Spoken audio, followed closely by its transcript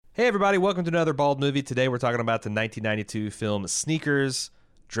Hey everybody, welcome to another Bald Movie. Today we're talking about the 1992 film Sneakers,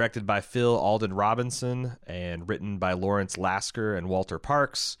 directed by Phil Alden Robinson and written by Lawrence Lasker and Walter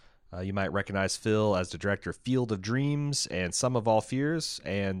Parks. You might recognize Phil as the director of Field of Dreams and Sum of All Fears.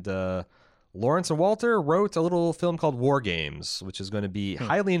 And Lawrence and Walter wrote a little film called War Games, which is going to be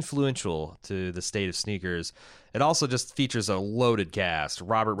highly influential to the state of sneakers. It also just features a loaded cast.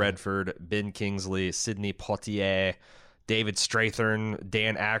 Robert Redford, Ben Kingsley, Sidney Poitier, David Strathern,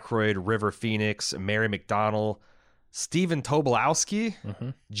 Dan Aykroyd, River Phoenix, Mary McDonnell, Stephen Tobolowsky,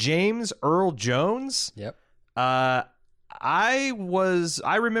 James Earl Jones. Yep. I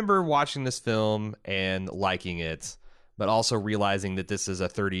remember watching this film and liking it, but also realizing that this is a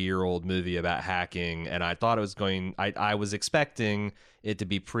 30-year-old movie about hacking, and I thought it was I was expecting it to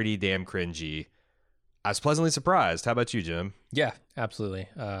be pretty damn cringy. I was pleasantly surprised. How about you, Jim? Yeah, absolutely.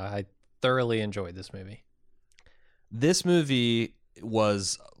 I thoroughly enjoyed this movie. This movie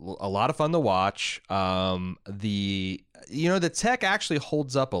was a lot of fun to watch. The tech actually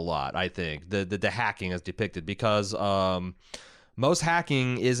holds up a lot, I think. The hacking as depicted, because most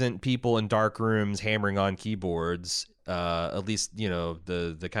hacking isn't people in dark rooms hammering on keyboards. At least,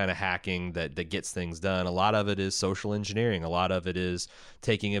 the kind of hacking that gets things done. A lot of it is social engineering. A lot of it is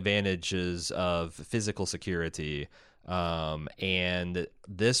taking advantages of physical security. And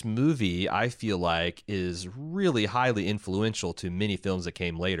this movie, I feel like, is really highly influential to many films that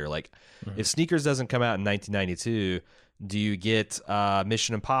came later. Like, if Sneakers doesn't come out in 1992, do you get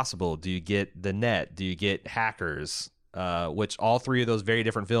Mission Impossible? Do you get The Net? Do you get Hackers? Which all three of those very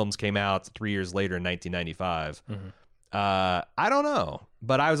different films came out 3 years later in 1995. I don't know,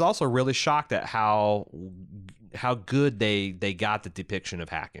 but I was also really shocked at how good they got the depiction of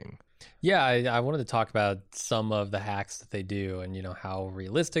hacking. Yeah, I wanted to talk about some of the hacks that they do, and how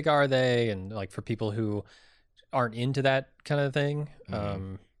realistic are they, and like for people who aren't into that kind of thing.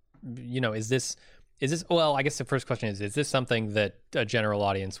 Is this well, I guess the first question is this something that a general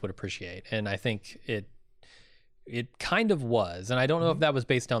audience would appreciate? And I think it kind of was, and I don't know if that was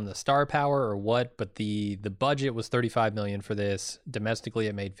based on the star power or what, but the budget was $35 million for this. Domestically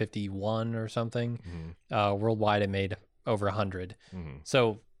it made 51 or something. Worldwide it made over 100.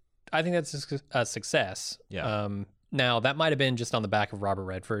 So I think that's a success. Yeah. Now that might have been just on the back of Robert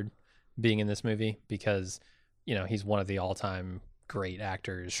Redford being in this movie, because he's one of the all-time great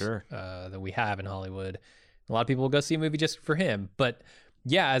actors that we have in Hollywood. A lot of people will go see a movie just for him. But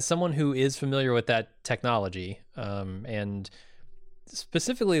yeah, as someone who is familiar with that technology, and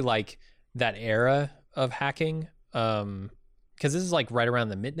specifically like that era of hacking, because this is like right around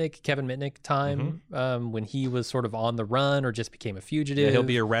the Kevin Mitnick time, when he was sort of on the run or just became a fugitive. Yeah, he'll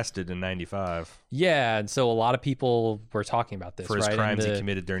be arrested in 95. Yeah, and so a lot of people were talking about this, for his right? crimes he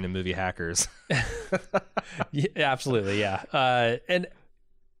committed during the movie Hackers. Yeah, absolutely, yeah. And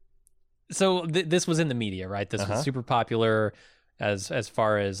so this was in the media, right? This was super popular as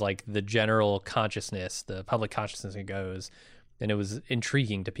far as like the general consciousness, the public consciousness goes, and it was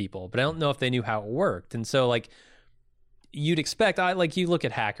intriguing to people. But I don't know if they knew how it worked, and so like you'd expect, you look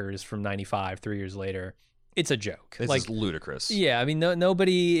at Hackers from 95, 3 years later, it's a joke. This is ludicrous. Yeah, I mean,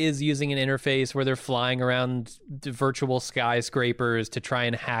 nobody is using an interface where they're flying around virtual skyscrapers to try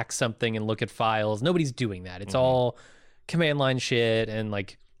and hack something and look at files. Nobody's doing that. It's all command line shit and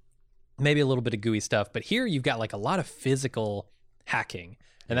like maybe a little bit of gooey stuff. But here you've got like a lot of physical hacking.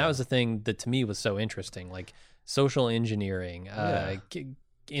 And that was the thing that to me was so interesting, like social engineering,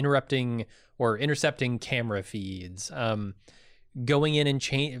 interrupting or intercepting camera feeds, going in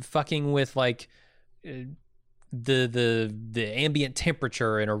and fucking with like the ambient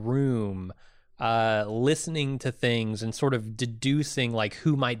temperature in a room, listening to things and sort of deducing like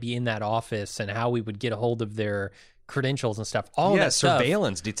who might be in that office and how we would get a hold of their credentials and stuff. All that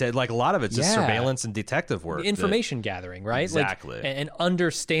surveillance, like a lot of it's just surveillance and detective work, information gathering, right? Exactly. Like, and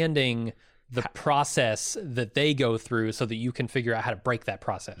understanding the process that they go through so that you can figure out how to break that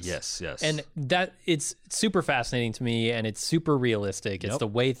process. Yes. And that it's super fascinating to me, and it's super realistic. It's the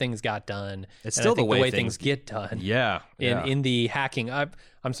way things got done. It's still the way things get done. Yeah. In the hacking.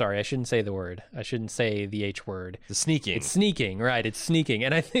 I'm sorry, I shouldn't say the word. I shouldn't say the H word. The sneaking. It's sneaking, right? It's sneaking.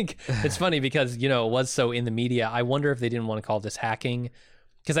 And I think it's funny because, it was so in the media. I wonder if they didn't want to call this hacking,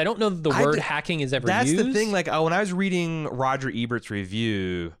 because I don't know that the word hacking is ever used. That's the thing. Like, when I was reading Roger Ebert's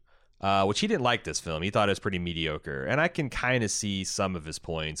review, which he didn't like this film. He thought it was pretty mediocre. And I can kind of see some of his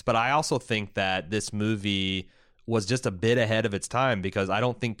points. But I also think that this movie was just a bit ahead of its time, because I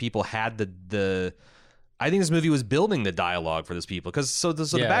don't think people had the I think this movie was building the dialogue for those people. Because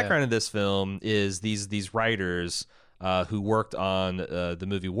the background of this film is these writers who worked on the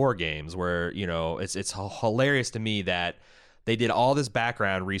movie War Games, where, it's hilarious to me that they did all this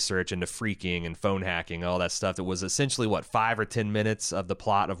background research into phreaking and phone hacking, all that stuff that was essentially, 5 or 10 minutes of the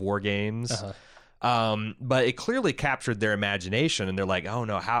plot of War Games. But it clearly captured their imagination, and they're like, oh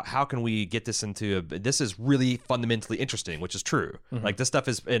no, how can we get this into this is really fundamentally interesting, which is true. Like this stuff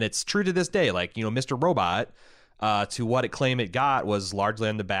is, and it's true to this day. Like, Mr. Robot, to what it claimed it got was largely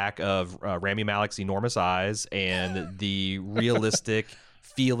on the back of Rami Malek's enormous eyes and the realistic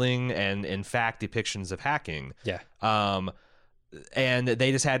feeling and in fact depictions of hacking. Yeah. And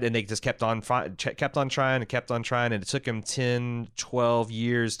they just kept on trying, and it took them 10, 12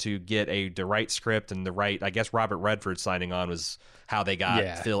 years to get the right script and the right, I guess Robert Redford signing on was how they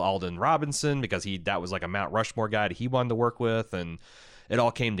got Phil Alden Robinson, because that was like a Mount Rushmore guy that he wanted to work with, and it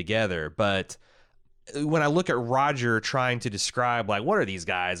all came together. But when I look at Roger trying to describe, like, what are these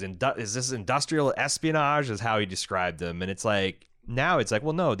guys? Is this industrial espionage, is how he described them. And it's like, now it's like,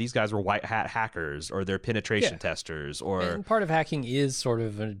 well, no, these guys were white hat hackers, or they're penetration testers, or... And part of hacking is sort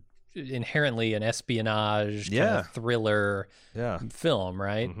of inherently an espionage kind of thriller film,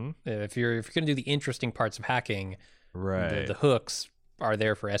 right? If you're going to do the interesting parts of hacking, the hooks are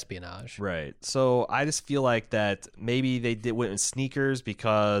there for espionage. Right. So I just feel like that maybe they went with sneakers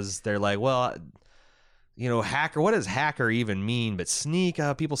because they're like, well... hacker, what does hacker even mean? But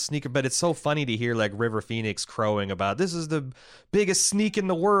people sneak. But it's so funny to hear like River Phoenix crowing about, this is the biggest sneak in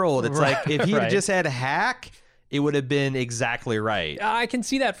the world. It's like, if he just had hack, it would have been exactly right. I can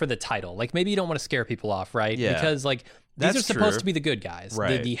see that for the title. Like, maybe you don't want to scare people off, right? Yeah. Because like, these are supposed to be the good guys.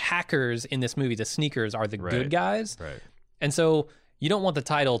 Right. The hackers in this movie, the sneakers, are the good guys. Right. And so you don't want the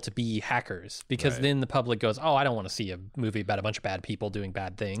title to be hackers, because then the public goes, oh, I don't want to see a movie about a bunch of bad people doing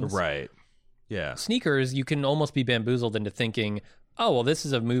bad things. Right. Yeah. Sneakers, you can almost be bamboozled into thinking, oh, well, this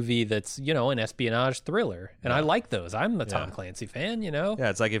is a movie that's, an espionage thriller. And I like those. I'm a Tom Clancy fan, Yeah,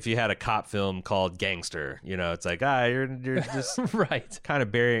 it's like if you had a cop film called Gangster, it's like, you're just right. kind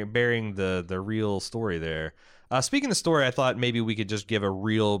of burying the real story there. Speaking of story, I thought maybe we could just give a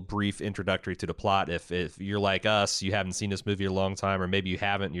real brief introductory to the plot. If you're like us, you haven't seen this movie in a long time, or maybe you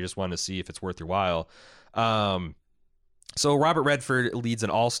haven't, and you just want to see if it's worth your while. So Robert Redford leads an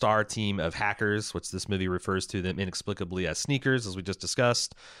all-star team of hackers, which this movie refers to them inexplicably as sneakers, as we just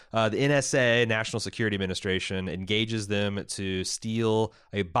discussed. The NSA, National Security Administration, engages them to steal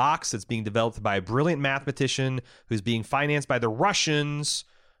a box that's being developed by a brilliant mathematician who's being financed by the Russians,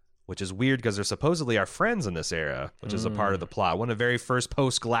 which is weird because they're supposedly our friends in this era, which is a part of the plot. One of the very first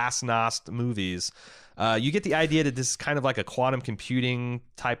post-Glasnost movies. You get the idea that this is kind of like a quantum computing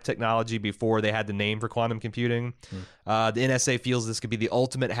type technology before they had the name for quantum computing. The NSA feels this could be the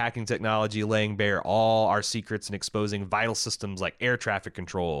ultimate hacking technology, laying bare all our secrets and exposing vital systems like air traffic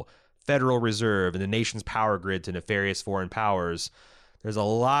control, Federal Reserve, and the nation's power grid to nefarious foreign powers. There's a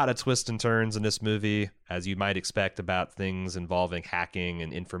lot of twists and turns in this movie, as you might expect, about things involving hacking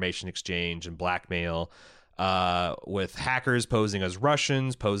and information exchange and blackmail. With hackers posing as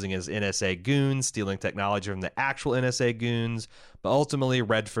Russians, posing as NSA goons, stealing technology from the actual NSA goons. But ultimately,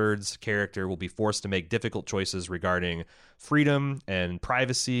 Redford's character will be forced to make difficult choices regarding freedom and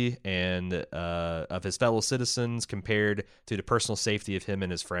privacy and of his fellow citizens compared to the personal safety of him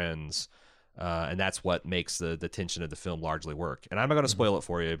and his friends. And that's what makes the tension of the film largely work. And I'm not going to spoil it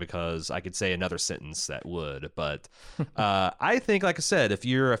for you because I could say another sentence that would. But I think, like I said, if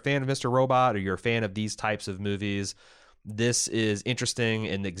you're a fan of Mr. Robot or you're a fan of these types of movies, this is interesting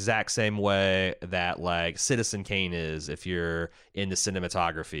in the exact same way that like Citizen Kane is. If you're into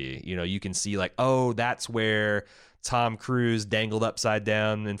cinematography, you can see like, oh, that's where Tom Cruise dangled upside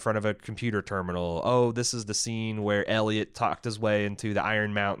down in front of a computer terminal. Oh, this is the scene where Elliot talked his way into the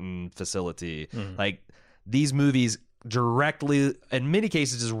Iron Mountain facility. Like, these movies directly, in many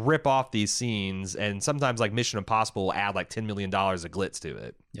cases, just rip off these scenes, and sometimes like Mission Impossible will add like $10 million of glitz to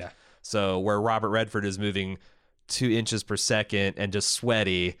it. Yeah. So where Robert Redford is moving 2 inches per second and just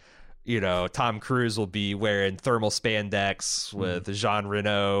sweaty, Tom Cruise will be wearing thermal spandex with Jean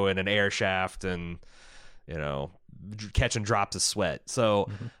Reno and an air shaft and, catching drops of sweat. So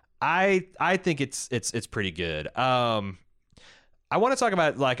I think it's pretty good. I want to talk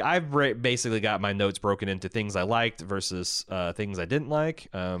about, like, I've basically got my notes broken into things I liked versus things I didn't like.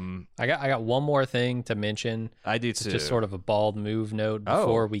 I got one more thing to mention. I do too. Just sort of a bald move note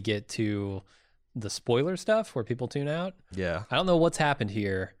before we get to the spoiler stuff where people tune out. Yeah. I don't know what's happened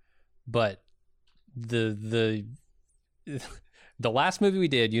here, but the the last movie we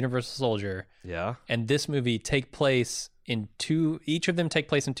did, Universal Soldier, Yeah. and this movie take place in each of them take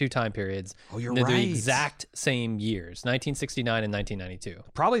place in 2 time periods. Oh, you're They're right. the exact same years, 1969 and 1992.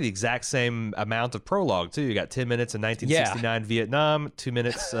 Probably the exact same amount of prologue too. You got 10 minutes in 1969 Vietnam, 2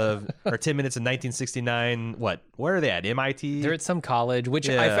 minutes of or 10 minutes in 1969. What? Where are they at? MIT? They're at some college, which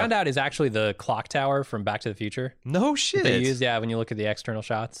I Yeah. found out is actually the clock tower from Back to the Future. No shit. They use, when you look at the external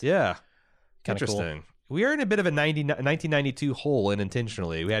shots. Yeah. Kinda cool. Interesting. We are in a bit of a 1992 hole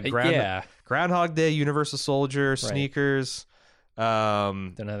unintentionally. We had Yeah. Groundhog Day, Universal Soldier, Sneakers.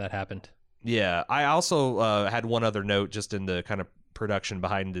 Don't know how that happened. Yeah. I also had one other note just in the kind of production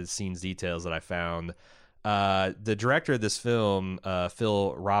behind the scenes details that I found. The director of this film,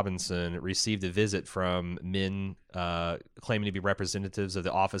 Phil Robinson, received a visit from men claiming to be representatives of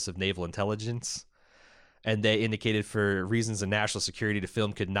the Office of Naval Intelligence. And they indicated for reasons of national security, the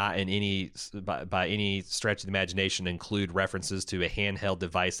film could not, by any stretch of the imagination, include references to a handheld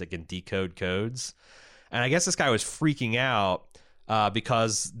device that can decode codes. And I guess this guy was freaking out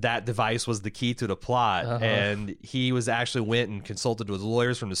because that device was the key to the plot. And he went and consulted with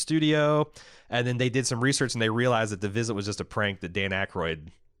lawyers from the studio. And then they did some research and they realized that the visit was just a prank that Dan Aykroyd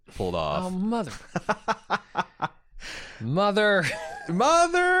pulled off. Oh, mother. Yeah. Mother.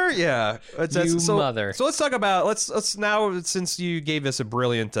 So let's talk about let's now, since you gave us a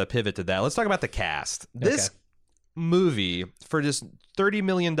brilliant pivot to that, let's talk about the cast. This movie, for this $30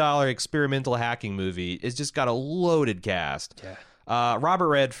 million experimental hacking movie, is just got a loaded cast. Yeah. Robert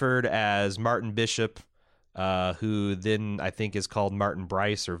Redford as Martin Bishop, who then I think is called Martin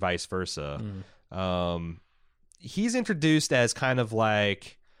Bryce or vice versa. He's introduced as kind of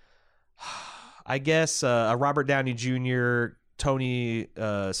like, I guess, a Robert Downey Jr., Tony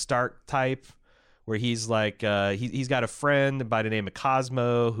Stark type, where he's like, he's got a friend by the name of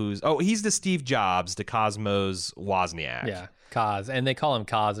Cosmo, he's the Steve Jobs to Cosmo's Wozniak. Yeah, Kaz. And they call him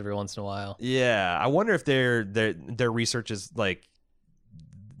Kaz every once in a while. Yeah, I wonder if their research is like,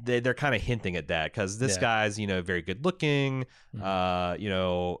 they're kind of hinting at that, because this guy's, very good looking, but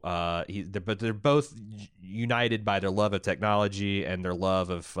they're both united by their love of technology and their love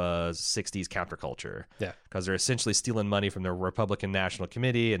of 60s counterculture. Yeah, because they're essentially stealing money from the Republican National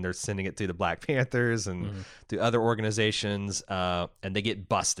Committee and they're sending it to the Black Panthers and to other organizations, and they get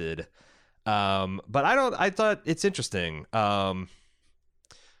busted. But I thought it's interesting.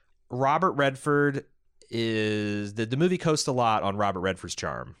 Robert Redford is the movie coasts a lot on Robert Redford's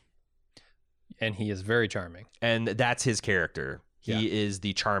charm, and he is very charming, and that's his character. He is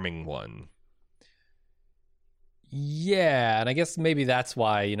the charming one. Yeah, and I guess maybe that's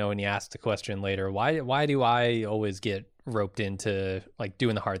why, when you ask the question later, why do I always get roped into like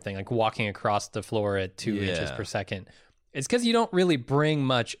doing the hard thing, like walking across the floor at 2 inches per second? It's because you don't really bring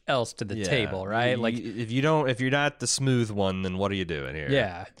much else to the table, right? Like if you're not the smooth one, then what are you doing here?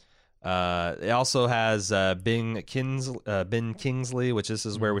 Yeah. It also has Ben Kingsley, which this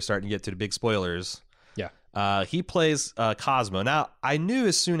is where we're starting to get to the big spoilers. Yeah. He plays Cosmo. Now, I knew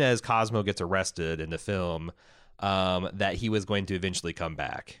as soon as Cosmo gets arrested in the film that he was going to eventually come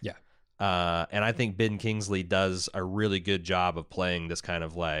back. Yeah. And I think Ben Kingsley does a really good job of playing this kind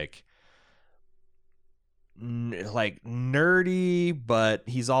of like nerdy, but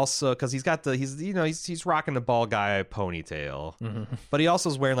he's also, because he's rocking the ball guy ponytail, but he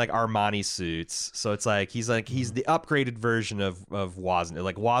also is wearing like Armani suits, so it's like he's the upgraded version of Wozniak.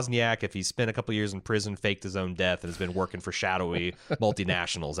 Like Wozniak, if he spent a couple years in prison, faked his own death, and has been working for shadowy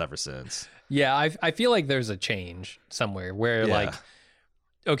multinationals ever since. Yeah, I feel like there's a change somewhere where like,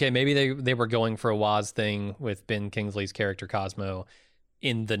 okay, maybe they were going for a Woz thing with Ben Kingsley's character Cosmo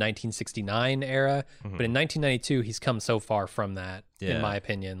in the 1969 era, but in 1992 he's come so far from that, in my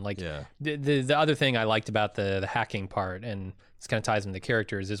opinion. Like the other thing I liked about the hacking part, and this kind of ties into the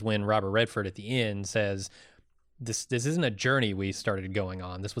characters, is when Robert Redford at the end says, this isn't a journey we started going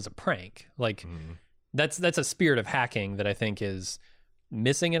on, this was a prank. Like that's a spirit of hacking that I think is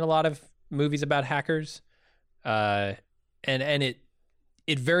missing in a lot of movies about hackers, and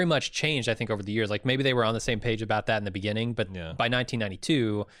it very much changed, I think, over the years. Like maybe they were on the same page about that in the beginning, but by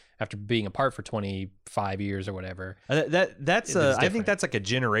 1992, after being apart for 25 years or whatever, I think that's like a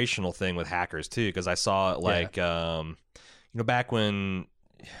generational thing with hackers too, because I saw it like back when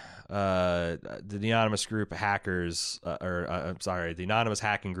the anonymous group hackers, the anonymous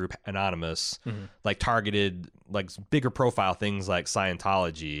hacking group Anonymous, like targeted like bigger profile things like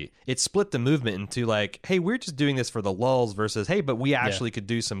Scientology. It split the movement into like, hey, we're just doing this for the lulz versus, hey, but we actually could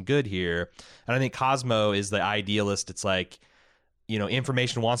do some good here. And I think Cosmo is the idealist. It's like,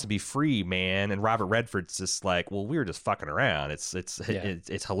 information wants to be free, man. And Robert Redford's just like, well, we were just fucking around.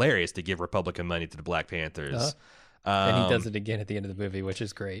 It's hilarious to give Republican money to the Black Panthers. And he does it again at the end of the movie, which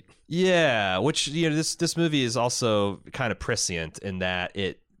is great. Yeah, which, you know, this movie is also kind of prescient in that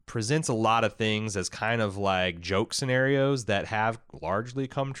it presents a lot of things as kind of like joke scenarios that have largely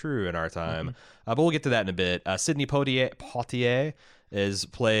come true in our time. But we'll get to that in a bit. Sidney Poitier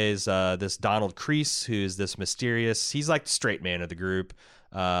plays this Donald Crease, who's this mysterious. He's like the straight man of the group.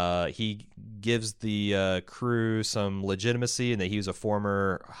 He gives the crew some legitimacy, and that he was a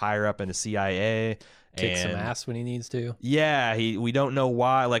former higher up in the CIA. Kicks some ass when he needs to. Yeah, we don't know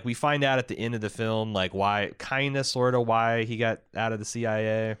why. Like, we find out at the end of the film, like, why, kind of, sort of, why he got out of the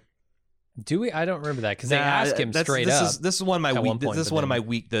CIA. Do we? I don't remember that because they ask him straight up. This is one of my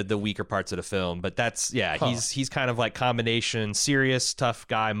the weaker parts of the film. But that's he's kind of like combination serious tough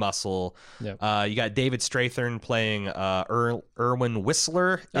guy muscle. Yep. You got David Strathairn playing Erwin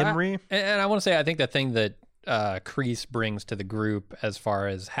Whistler Emery. And I want to say I think the thing that Kreese brings to the group as far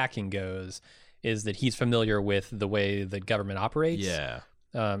as hacking goes is that he's familiar with the way the government operates. Yeah.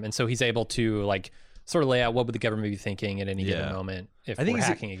 And so he's able to like sort of lay out what would the government be thinking at any given moment if we're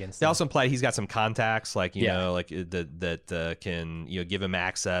hacking against them. They also implied he's got some contacts, like, you know, like that can, you know, give him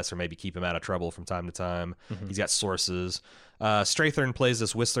access or maybe keep him out of trouble from time to time. He's got sources. Strathairn plays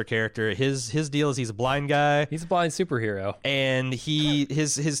this Whistler character. His deal is he's a blind guy. He's a blind superhero, and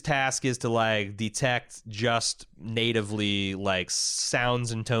his task is to like detect just natively like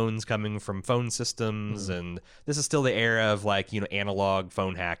sounds and tones coming from phone systems. And this is still the era of like, you know, analog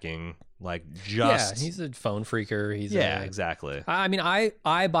phone hacking. Like, just he's a phone freaker. Exactly. I mean,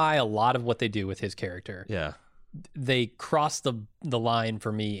 I buy a lot of what they do with his character. Yeah. They cross the line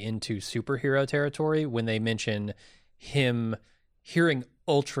for me into superhero territory when they mention him hearing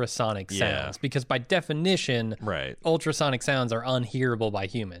ultrasonic sounds, because by definition, ultrasonic sounds are unhearable by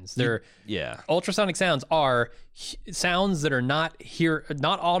humans. Ultrasonic sounds are sounds that are not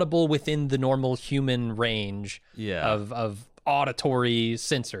audible within the normal human range of auditory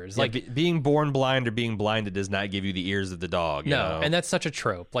sensors. Like being born blind or being blinded does not give you the ears of the dog. You know? And that's such a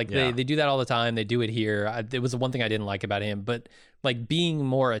trope. Like they do that all the time. They do it here. It was the one thing I didn't like about him, but like being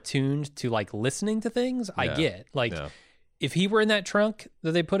more attuned to like listening to things, I get. Like if he were in that trunk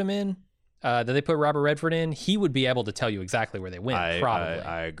that they put him in, that they put Robert Redford in, he would be able to tell you exactly where they went. Probably.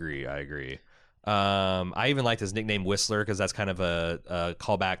 I agree. I even liked his nickname Whistler because that's kind of a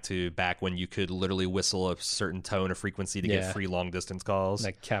callback to back when you could literally whistle a certain tone or frequency to get free long distance calls,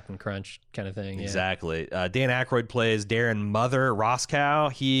 like Captain Crunch kind of thing. Exactly. Dan Aykroyd plays Darren Mother Roscoe.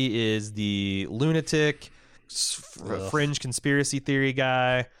 He is the lunatic fringe conspiracy theory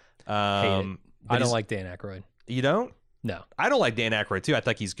guy. I don't like Dan Aykroyd. You don't? No, I don't like Dan Aykroyd too. I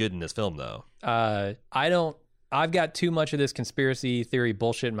think he's good in this film though. I don't. I've got too much of this conspiracy theory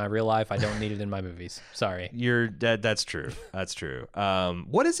bullshit in my real life. I don't need it in my movies. Sorry. That's true. That's true.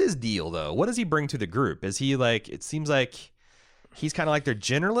 What is his deal though? What does he bring to the group? Is he like, it seems like he's kind of like their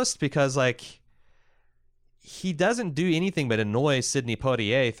generalist, because like he doesn't do anything but annoy Sidney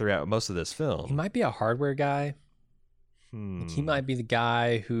Poitier throughout most of this film. He might be a hardware guy. Like he might be the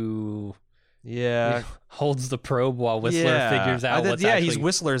guy who holds the probe while Whistler figures out what's actually... he's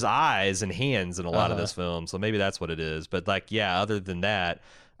Whistler's eyes and hands in a lot of this film, so maybe that's what it is. But like, other than that,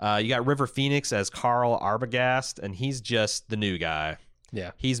 you got River Phoenix as Carl Arbogast, and he's just the new guy.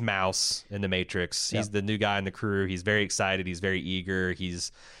 Yeah, he's Mouse in the Matrix. He's the new guy in the crew. He's very excited. He's very eager.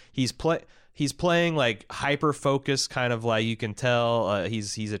 He's playing like hyper focused, kind of like, you can tell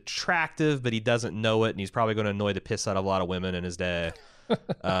he's attractive, but he doesn't know it, and he's probably going to annoy the piss out of a lot of women in his day.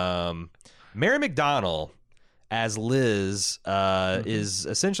 Mary McDonnell as Liz is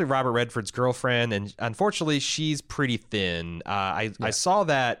essentially Robert Redford's girlfriend, and unfortunately she's pretty thin. I saw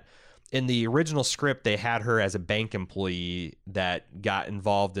that in the original script they had her as a bank employee that got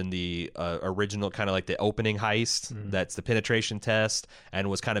involved in the original kind of like the opening heist, that's the penetration test, and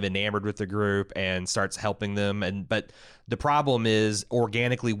was kind of enamored with the group and starts helping them. But the problem is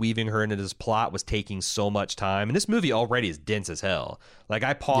organically weaving her into this plot was taking so much time, and this movie already is dense as hell. Like,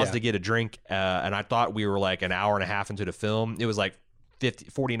 I paused to get a drink and I thought we were like an hour and a half into the film. It was like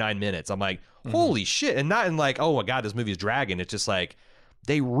 49 minutes. I'm like, holy shit. And not in like, oh my god, this movie is dragging. It's just like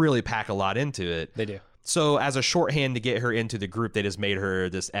they really pack a lot into it. They do. So as a shorthand to get her into the group, they just made her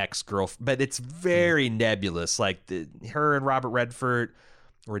this ex-girlfriend. But it's very nebulous. Like, her and Robert Redford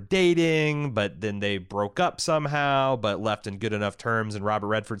were dating, but then they broke up somehow, but left in good enough terms. And Robert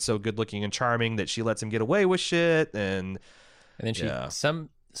Redford's so good looking and charming that she lets him get away with shit. And then she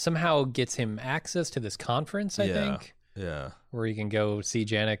somehow gets him access to this conference, I think. Yeah. Where he can go see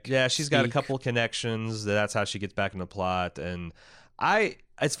Janek. Yeah, she's got a couple connections. That's how she gets back in the plot. And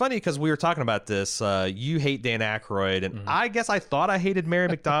It's funny because we were talking about this. You hate Dan Aykroyd, and I guess I thought I hated Mary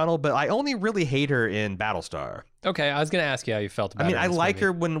McDonnell, but I only really hate her in Battlestar. Okay, I was going to ask you how you felt about her. I like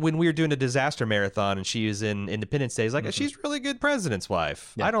her when we were doing a disaster marathon and she was in Independence Day. Like, she's really good president's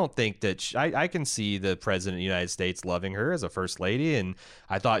wife. Yeah. I don't think that I can see the president of the United States loving her as a first lady, and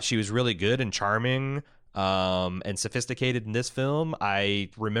I thought she was really good and charming and sophisticated in this film. I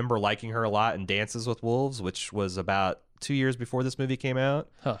remember liking her a lot in Dances with Wolves, which was about 2 years before this movie came out.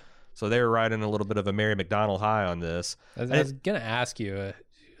 Huh. So they were riding a little bit of a Mary McDonnell high on this. I was going to ask you,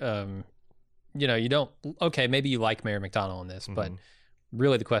 you don't, okay, maybe you like Mary McDonnell in this, but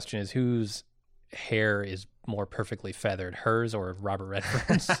really the question is whose hair is more perfectly feathered, hers or Robert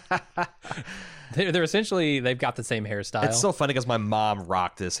Redford's? They're essentially, they've got the same hairstyle. It's so funny because my mom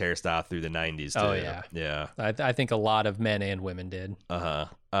rocked this hairstyle through the 90s too. Oh yeah. Yeah. I think a lot of men and women did.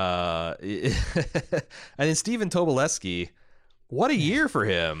 And then Stephen Tobolewsky, what a year for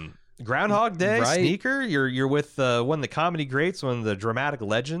him. Groundhog Day, right. Sneaker. You're with one of the comedy greats, one of the dramatic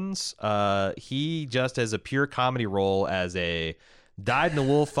legends. He just has a pure comedy role as a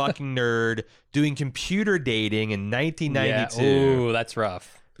dyed-in-the-wool fucking nerd doing computer dating in 1992. Yeah. Ooh, that's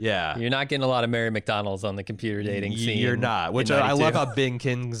rough. Yeah. You're not getting a lot of Mary McDonnells on the computer dating scene. You're not. Which I love how Ben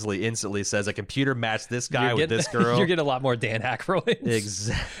Kingsley instantly says a computer matched this guy with this girl. You're getting a lot more Dan Aykroyd.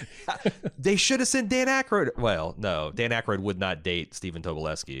 Exactly. They should have sent Dan Aykroyd. Well, no. Dan Aykroyd would not date Stephen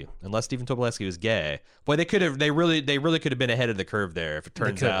Tobolewsky unless Stephen Tobolewsky was gay. Boy, they could have. They really could have been ahead of the curve there. If it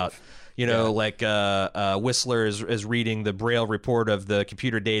turns out, like Whistler is reading the Braille report of the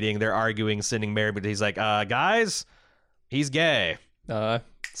computer dating. They're arguing, sending Mary, but he's like, guys, he's gay.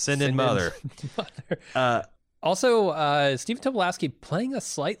 Send in mother. Also, Stephen Tobolewsky playing a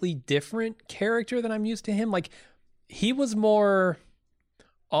slightly different character than I'm used to him. Like, he was more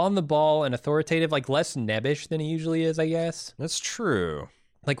on the ball and authoritative, like less nebbish than he usually is, I guess. That's true.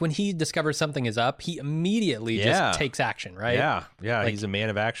 Like, when he discovers something is up, he immediately just takes action, right? Yeah, like, he's a man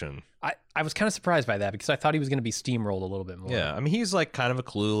of action. I was kind of surprised by that because I thought he was going to be steamrolled a little bit more. Yeah, I mean, he's like kind of a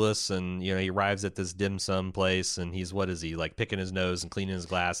clueless, and he arrives at this dim sum place, and he's like picking his nose and cleaning his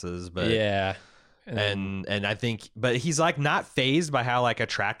glasses, but yeah, and I think, but he's like not fazed by how like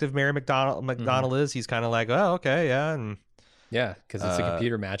attractive Mary McDonnell is. He's kind of like, oh, okay, yeah, and yeah, because it's a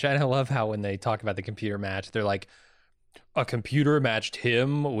computer match. And I love how when they talk about the computer match, they're like, a computer matched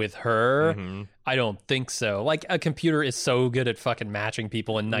him with her? I don't think so. Like, a computer is so good at fucking matching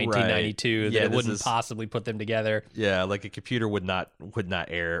people in 1992 that it wouldn't possibly put them together. Yeah, like a computer would not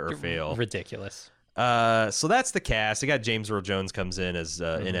err or fail. Ridiculous. So that's the cast. You got James Earl Jones comes in as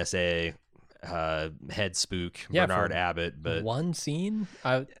NSA head spook Bernard Abbott, but one scene.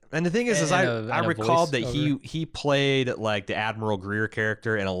 And the thing is I recalled that he played like the Admiral Greer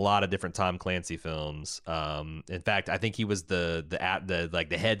character in a lot of different Tom Clancy films. In fact, I think he was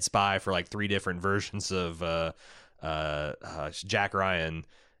the head spy for like 3 different versions of Jack Ryan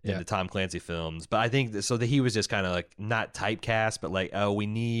in the Tom Clancy films. But I think that he was just kind of like not typecast, but like, oh, we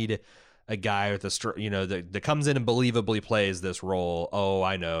need a guy with that comes in and believably plays this role. Oh,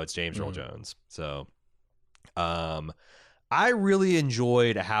 I know, it's James Earl Jones. So, I really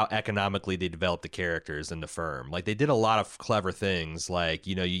enjoyed how economically they developed the characters in the firm. Like, they did a lot of clever things. Like,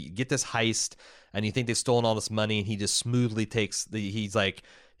 you get this heist and you think they've stolen all this money, and he just smoothly takes he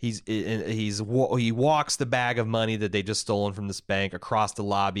walks the bag of money that they just stolen from this bank across the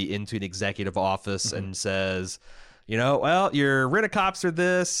lobby into an executive office and says, well, your rent-a-cops are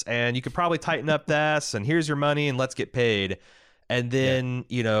this, and you could probably tighten up this, and here's your money, and let's get paid. And then,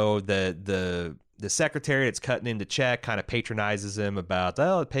 the secretary that's cutting in the check kind of patronizes him about,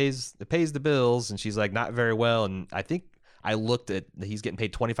 it pays the bills, and she's like, not very well. And I think I looked at, he's getting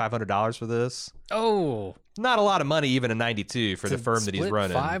paid $2,500 for this. Oh, not a lot of money even in 92 for the firm that he's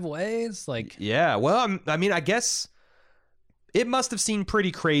running. 5 ways, like, yeah. Well, I mean, I guess it must have seemed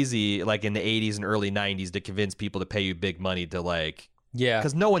pretty crazy, like in the 80s and early 90s, to convince people to pay you big money to like,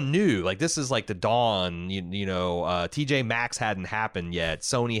 because no one knew. Like, this is like the dawn. TJ Maxx hadn't happened yet.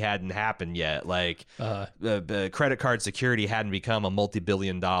 Sony hadn't happened yet. Like, the credit card security hadn't become a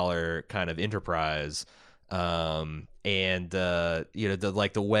multi-billion-dollar kind of enterprise. The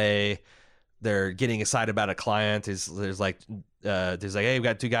way they're getting excited about a client is there's like, hey, we've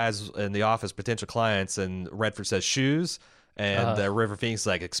got 2 guys in the office, potential clients, and Redford says shoes. And River Phoenix is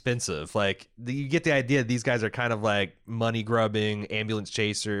like expensive. Like, you get the idea. These guys are kind of like money grubbing, ambulance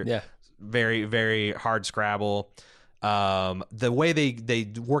chaser. Yeah, very, very hard Scrabble. The way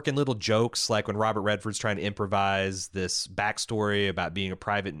they work in little jokes, like when Robert Redford's trying to improvise this backstory about being a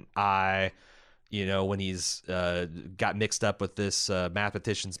private eye. When he's got mixed up with this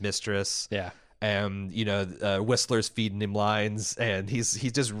mathematician's mistress. Yeah. and Whistler's feeding him lines, and he's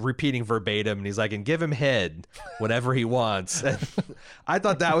just repeating verbatim, and he's like, and give him head whenever he wants. And I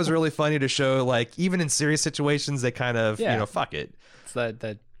thought that was really funny to show, like, even in serious situations, they kind of fuck it. It's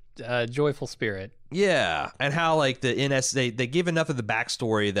that joyful spirit. Yeah, and how like the NSA, they give enough of the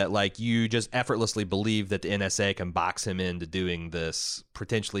backstory that like you just effortlessly believe that the NSA can box him into doing this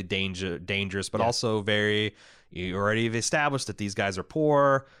potentially dangerous, but also you already have established that these guys are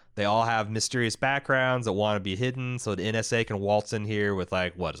poor. They all have mysterious backgrounds that want to be hidden, so the NSA can waltz in here with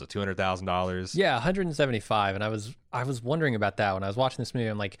like, what is it, $200,000? Yeah, 175, and I was wondering about that when I was watching this movie.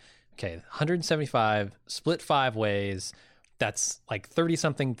 I'm like, okay, 175 split 5 ways. That's like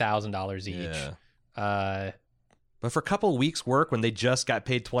 $30-something thousand each. Yeah. But for a couple of weeks' work, when they just got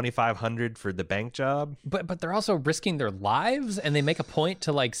paid $2,500 for the bank job. But they're also risking their lives, and they make a point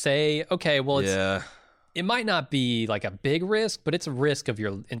to like say, okay, well, it might not be like a big risk, but it's a risk of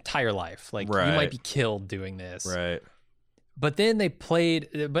your entire life. Like you might be killed doing this. Right. But then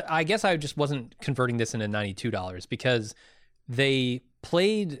but I guess I just wasn't converting this into $92 because they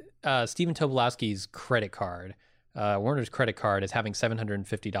played Stephen Tobolowsky's credit card. Warner's credit card as having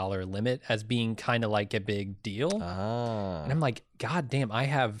 $750 limit as being kind of like a big deal. And I'm like, God damn, I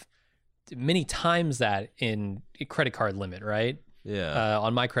have many times that in a credit card limit, right? Yeah.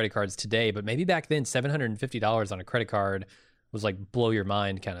 On my credit cards today, but maybe back then $750 on a credit card was like blow your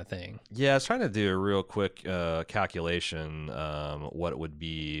mind kind of thing. Yeah, I was trying to do a real quick calculation what it would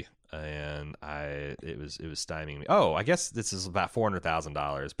be, and it was stymieing me. Oh, I guess this is about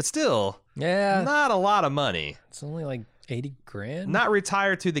 $400,000, but still, not a lot of money. It's only like 80 grand. Not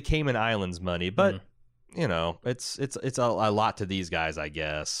retired to the Cayman Islands money, but it's a lot to these guys, I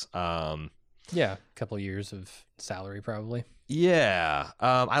guess. Yeah, a couple of years of salary probably. Yeah,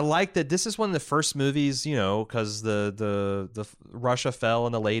 I like that. This is one of the first movies, because the Russia fell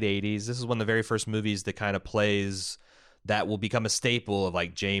in the late '80s. This is one of the very first movies that kind of plays that will become a staple of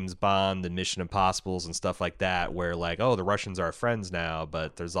like James Bond and Mission Impossibles and stuff like that, where like, oh, the Russians are our friends now,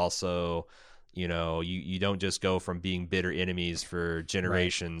 but there's also, you don't just go from being bitter enemies for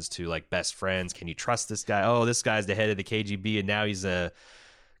generations to like best friends. Can you trust this guy? Oh, this guy's the head of the KGB, and now he's a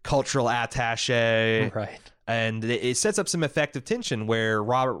cultural attaché. Right. And it sets up some effective tension where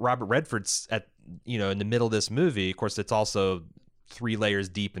Robert Redford's in the middle of this movie. Of course, it's also 3 layers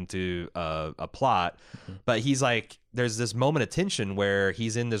deep into a plot, but he's like, there's this moment of tension where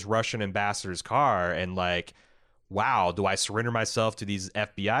he's in this Russian ambassador's car and like, wow, do I surrender myself to these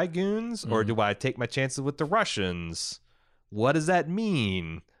FBI goons or do I take my chances with the Russians? What does that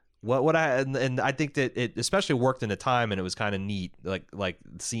mean? What would and I think that it especially worked in a time, and it was kind of neat, like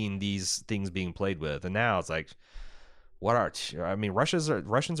seeing these things being played with. And now it's like, Russians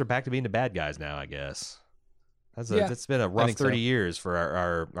are back to being the bad guys now, I guess. It's been a rough 30 years for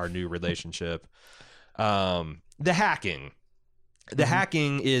our new relationship. The hacking. The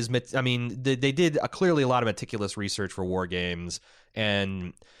hacking is, they did clearly a lot of meticulous research for War Games,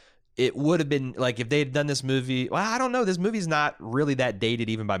 and it would have been like if they had done this movie. Well, I don't know. This movie's not really that dated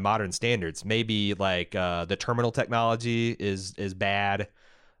even by modern standards. Maybe like the terminal technology is bad.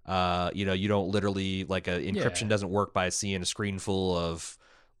 You don't literally like encryption doesn't work by seeing a screen full of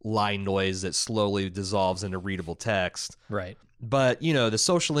line noise that slowly dissolves into readable text. Right. But the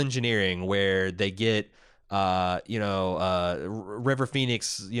social engineering where they get River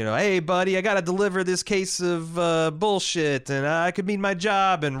Phoenix, hey buddy, I gotta deliver this case of bullshit, and I could mean my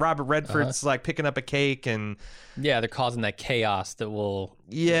job, and Robert Redford's like picking up a cake, and they're causing that chaos that will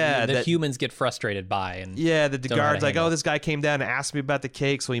humans get frustrated by, and the guard's like, oh, this guy came down and asked me about the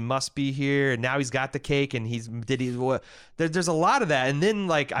cake, so he must be here, and now he's got the cake, and there's a lot of that. And then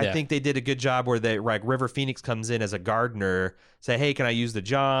like I think they did a good job where they like River Phoenix comes in as a gardener, say, hey, can I use the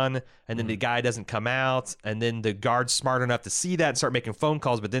John? And then the guy doesn't come out, and then the guard's smart enough to see that and start making phone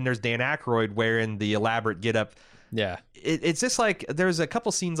calls. But then there's Dan Aykroyd wearing the elaborate getup. Yeah, it's just like there's a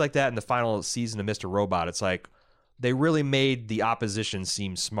couple scenes like that in the final season of Mr. Robot. It's like they really made the opposition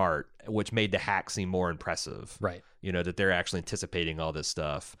seem smart, which made the hack seem more impressive. Right. That they're actually anticipating all this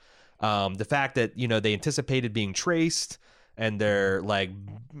stuff. The fact that they anticipated being traced, and they're like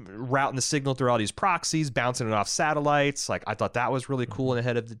routing the signal through all these proxies, bouncing it off satellites. Like I thought that was really cool and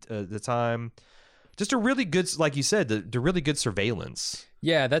ahead of the time. Just a really good, like you said, the really good surveillance.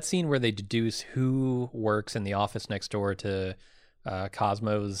 Yeah, that scene where they deduce who works in the office next door to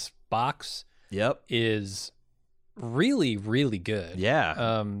Cosmo's box. Yep, is really, really good.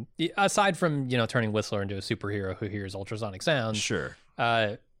 Yeah. Aside from turning Whistler into a superhero who hears ultrasonic sounds. Sure.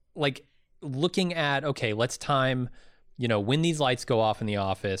 Like looking at let's time when these lights go off in the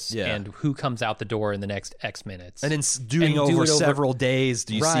office Yeah. and who comes out the door in the next X minutes. And then doing over several days,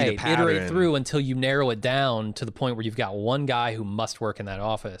 do you see the pattern? Iterate through until you narrow it down to the point where you've got one guy who must work in that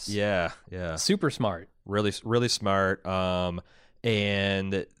office. Yeah. Super smart. Really, really smart.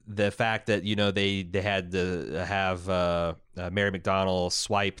 And the fact that, they had to have Mary McDonnell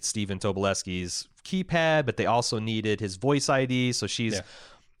swipe Stephen Tobolewsky's keypad, but they also needed his voice ID. So she's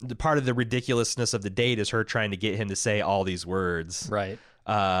the part of the ridiculousness of the date is her trying to get him to say all these words. Right.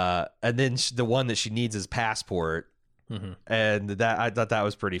 And then the one that she needs is passport. Mm-hmm. And that I thought that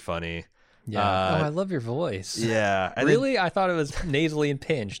was pretty funny. Yeah. I love your voice. Yeah. And really? I thought it was nasally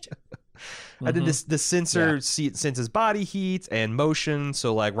impinged. And then the sensor senses body heat and motion.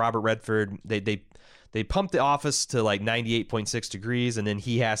 So like Robert Redford, they pump the office to like 98.6 degrees, and then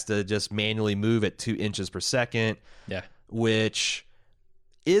he has to just manually move at 2 inches per second. Yeah. Which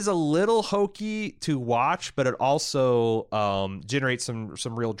is a little hokey to watch, but it also generates some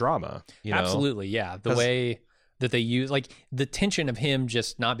real drama. Absolutely, yeah. The way that they use, like, the tension of him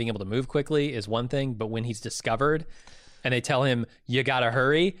just not being able to move quickly is one thing, but when he's discovered and they tell him, you gotta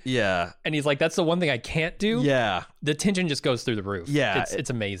hurry. Yeah. And he's like, that's the one thing I can't do. Yeah. The tension just goes through the roof. Yeah. It's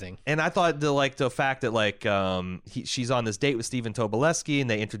amazing. And I thought the fact that she's on this date with Stephen Tobolewsky, and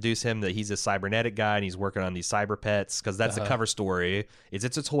they introduce him that he's a cybernetic guy and he's working on these cyber pets, because that's the cover story.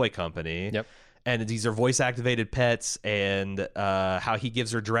 It's a toy company. Yep. And these are voice activated pets, and how he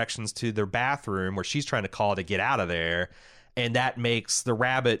gives her directions to their bathroom where she's trying to call to get out of there. And that makes the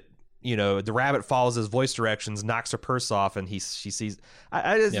rabbit, the rabbit follows his voice directions, knocks her purse off, and she sees.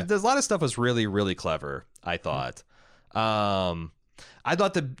 There's a lot of stuff was really, really clever, I thought. I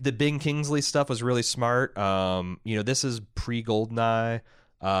thought the Ben Kingsley stuff was really smart. This is pre-GoldenEye,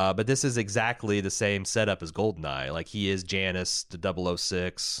 but this is exactly the same setup as GoldenEye. Like, he is Janus, the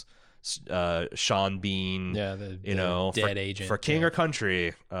 006, Sean Bean. Yeah, the dead agent for King or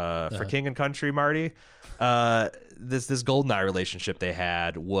Country. For King and Country, Marty. This GoldenEye relationship they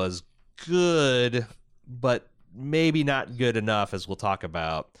had was good, but maybe not good enough, as we'll talk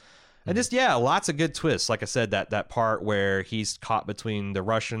about. And just lots of good twists. Like I said, that part where he's caught between the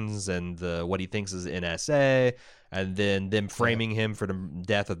Russians and what he thinks is NSA, and then them framing him for the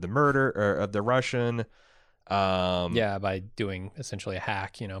death of the murder or of the Russian. By doing essentially a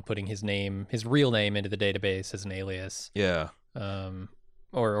hack, putting his real name into the database as an alias. Yeah.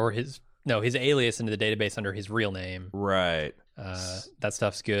 Or his alias into the database under his real name. Right. That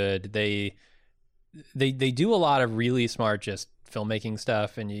stuff's good. They do a lot of really smart just filmmaking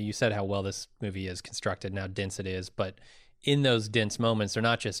stuff, and you said how well this movie is constructed and how dense it is, but in those dense moments, they're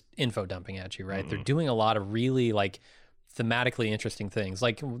not just info dumping at you, right? Mm-hmm. They're doing a lot of really thematically interesting things.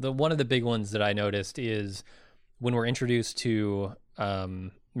 Like one of the big ones that I noticed is when we're introduced to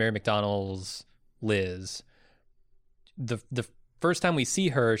Mary McDonnell's Liz. The first time we see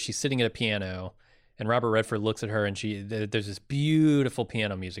her, she's sitting at a piano, and Robert Redford looks at her, and there's this beautiful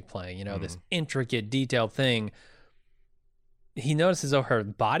piano music playing, this intricate, detailed thing. He notices, her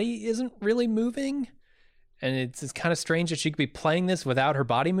body isn't really moving, and it's kind of strange that she could be playing this without her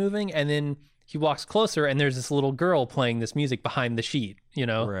body moving. And then he walks closer, and there's this little girl playing this music behind the sheet,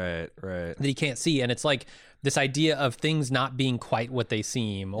 right, that he can't see. And it's like this idea of things not being quite what they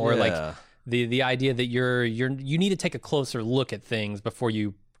seem, or the idea that you need to take a closer look at things before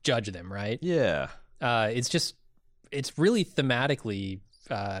you judge them, right? Yeah. It's really thematically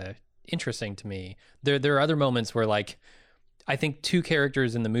interesting to me. There are other moments where, I think two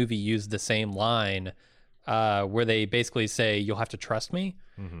characters in the movie use the same line, where they basically say, "You'll have to trust me."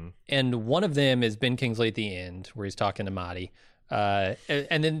 Mm-hmm. And one of them is Ben Kingsley at the end, where he's talking to Marty.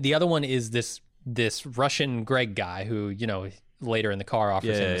 And then the other one is this Russian Greg guy who, later in the car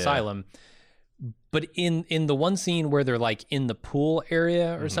offers him asylum. But in the one scene where they're in the pool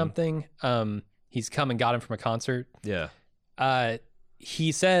area or something, he's come and got him from a concert. Yeah.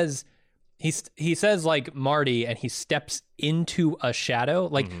 He says Marty, and he steps into a shadow.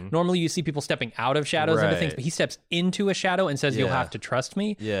 Normally you see people stepping out of shadows into things, but he steps into a shadow and says, "You'll have to trust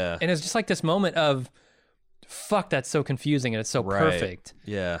me." Yeah. And it's just this moment of, fuck, that's so confusing, and it's so perfect.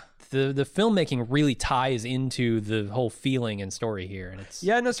 Yeah. The filmmaking really ties into the whole fefeeling and story here, and it's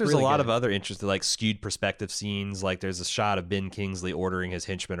I noticed there's really a lot good. of other interesting skewed perspective scenes. There's a shot of Ben Kingsley ordering his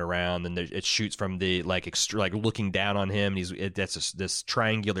henchmen around, and it shoots from the looking down on him. And that's this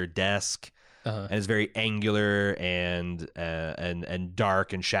triangular desk, and it's very angular and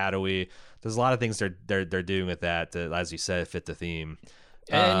dark and shadowy. There's a lot of things they're doing with that, as you said, fit the theme.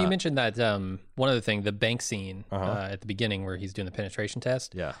 And you mentioned that one other thing, the bank scene at the beginning where he's doing the penetration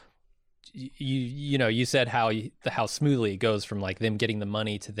test. Yeah. You said how smoothly it goes from them getting the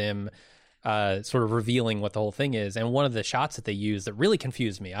money to them sort of revealing what the whole thing is. And one of the shots that they use that really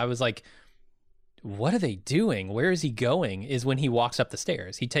confused me, I was like, what are they doing? Where is he going? Is when he walks up the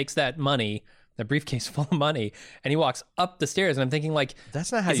stairs. He takes that money, the briefcase full of money, and he walks up the stairs. And I'm thinking, like,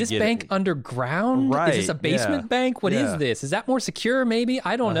 that's not how is you this get bank it. underground? Right, Is this a basement bank? What is this? Is that more secure? Maybe,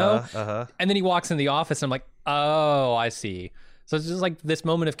 I don't know. And then he walks in the office, and I'm like, oh, I see. So it's just like this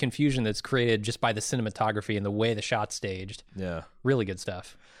moment of confusion that's created just by the cinematography and the way the shot's staged. Yeah, really good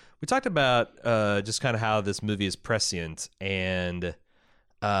stuff. We talked about just kind of how this movie is prescient, and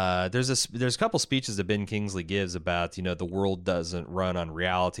there's a couple speeches that Ben Kingsley gives about, you know, the world doesn't run on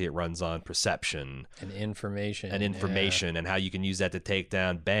reality, it runs on perception and information and how you can use that to take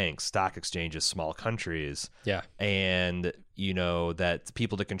down banks, stock exchanges, small countries. Yeah. And, you know, that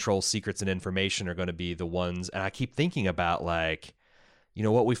people that control secrets and information are going to be the ones. And I keep thinking about, like, you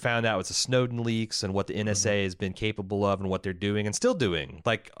know, what we found out with the Snowden leaks and what the NSA has been capable of and what they're doing and still doing.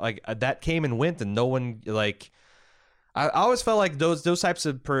 Like that came and went, and no one, like, I always felt like those types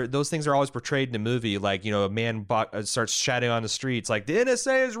of those things are always portrayed in a movie. Like, you know, a man starts shouting on the streets, like, the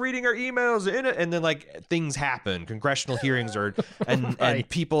NSA is reading our emails, and then, like, things happen. Congressional hearings are, and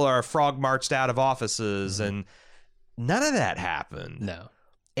people are frog marched out of offices, and none of that happened. No.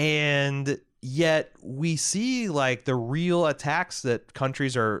 And yet we see, like, the real attacks that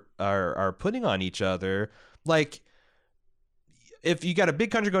countries are putting on each other. Like, if you got a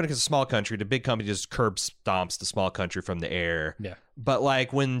big country going against a small country, the big company just curb stomps the small country from the air. Yeah. But,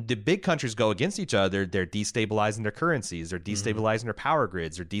 like, when the big countries go against each other, they're destabilizing their currencies, they're destabilizing their power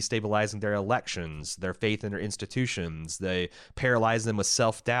grids, they're destabilizing their elections, their faith in their institutions, they paralyze them with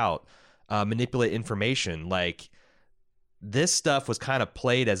self-doubt, manipulate information. Like, this stuff was kind of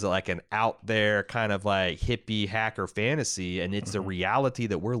played as, like, an out there kind of, like, hippie hacker fantasy, and it's the reality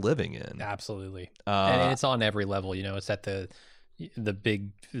that we're living in. Absolutely. And it's on every level. You know, it's at the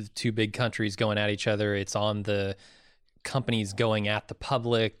two big countries going at each other. It's on the companies going at the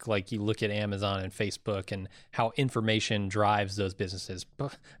public. Like, you look at Amazon and Facebook and how information drives those businesses. I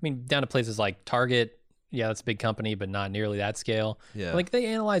mean, down to places like Target. Yeah, that's a big company, but not nearly that scale. Yeah. Like, they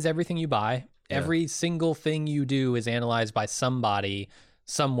analyze everything you buy. Every single thing you do is analyzed by somebody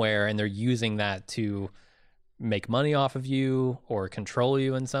somewhere, and they're using that to make money off of you or control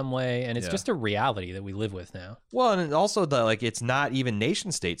you in some way. And it's just a reality that we live with now. Well, and also like, it's not even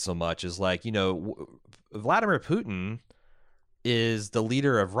nation state so much as, like, you know, Vladimir Putin is the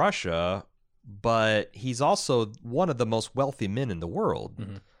leader of Russia, but he's also one of the most wealthy men in the world.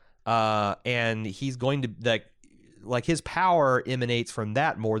 And he's going to, like his power emanates from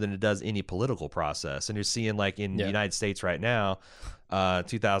that more than it does any political process. And you're seeing, like, in the United States right now,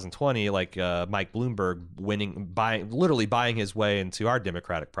 2020, like, Mike Bloomberg literally buying his way into our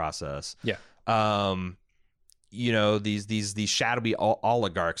democratic process. Yeah. You know, these shadowy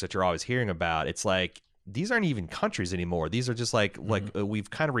oligarchs that you're always hearing about. It's like, these aren't even countries anymore. These are just like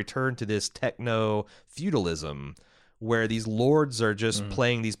we've kind of returned to this techno feudalism, where these lords are just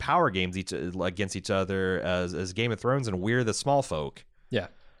playing these power games against each other as Game of Thrones, and we're the small folk. Yeah.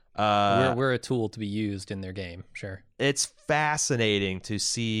 We're a tool to be used in their game. Sure. It's fascinating to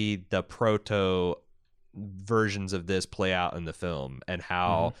see the proto versions of this play out in the film, and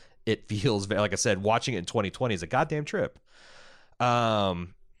how it feels, like I said, watching it in 2020 is a goddamn trip.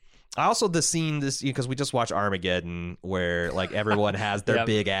 I also because we just watched Armageddon, where, like, everyone has their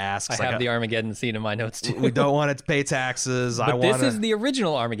big asks. I have the Armageddon scene in my notes too. We don't want to pay taxes. But this is the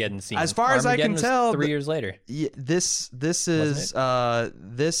original Armageddon scene. As far as I can tell, 3 years later. This is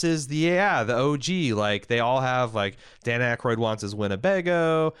the OG. Like, they all have, like, Dan Aykroyd wants his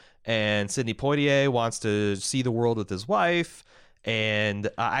Winnebago, and Sidney Poitier wants to see the world with his wife. And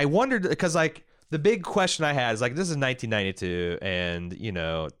I wondered, because, like, the big question I had is, like, this is 1992, and, you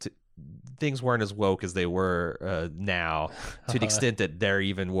know, things weren't as woke as they were now, to the extent that they're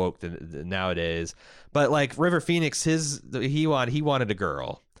even woke nowadays. But, like, River Phoenix, he wanted a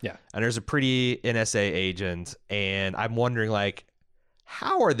girl. Yeah. And there's a pretty NSA agent, and I'm wondering, like,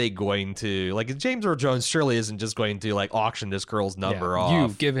 how are they going to, like, James Earl Jones surely isn't just going to, like, auction this girl's number off.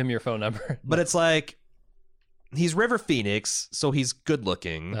 You give him your phone number. But it's like, he's River Phoenix, so he's good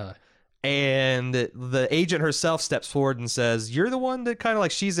looking. And the agent herself steps forward and says, you're the one that kind of, like,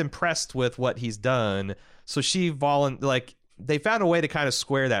 she's impressed with what he's done. So she like, they found a way to kind of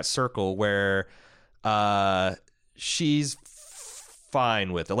square that circle where she's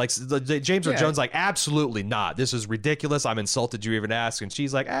fine with it. Like, James Earl Jones, like, absolutely not. This is ridiculous. I'm insulted you even ask. And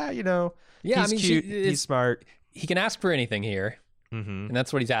she's like, you know, he's cute. He's smart. He can ask for anything here. Mm-hmm. And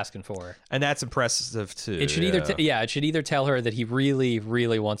that's what he's asking for. And that's impressive too. It should it should either tell her that he really,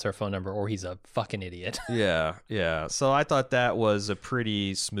 really wants her phone number or he's a fucking idiot. Yeah. So I thought that was a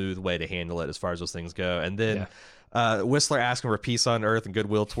pretty smooth way to handle it as far as those things go. And then Whistler asking for peace on earth and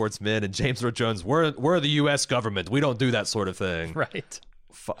goodwill towards men, and James Earl Jones, we're the U.S. government. We don't do that sort of thing. Right.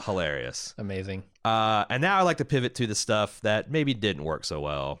 Hilarious. Amazing. And now I like to pivot to the stuff that maybe didn't work so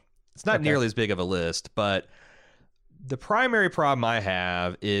well. It's not nearly as big of a list, but the primary problem I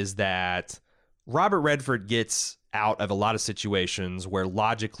have is that Robert Redford gets out of a lot of situations where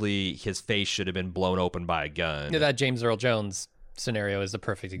logically his face should have been blown open by a gun. Yeah, that James Earl Jones scenario is the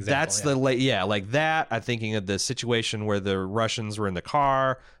perfect example. That's like that. I'm thinking of the situation where the Russians were in the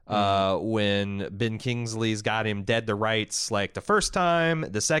car when Ben Kingsley's got him dead to rights, like the first time,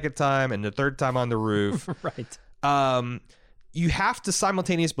 the second time, and the third time on the roof. Right. You have to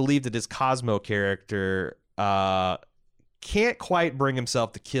simultaneously believe that this Cosmo character can't quite bring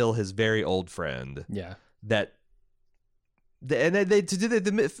himself to kill his very old friend. Yeah. And they to do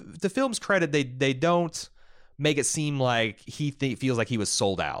the film's credit, they don't make it seem like he feels like he was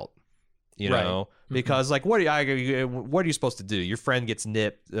sold out, you know, because like what are you supposed to do? Your friend gets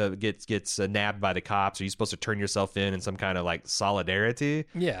gets nabbed by the cops. Are you supposed to turn yourself in some kind of like solidarity?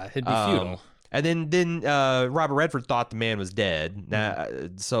 Yeah, it'd be futile. And then Robert Redford thought the man was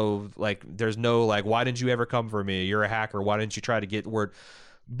dead. So like, there's no like, why didn't you ever come for me? You're a hacker. Why didn't you try to get word?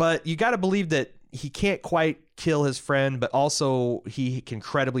 But you got to believe that he can't quite kill his friend, but also he can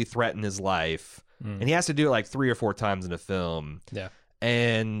credibly threaten his life. And he has to do it like 3 or 4 times in a film. Yeah.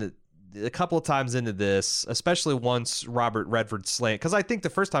 And a couple of times into this, especially once Robert Redford slammed, because I think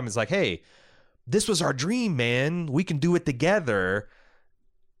the first time it's like, hey, this was our dream, man. We can do it together.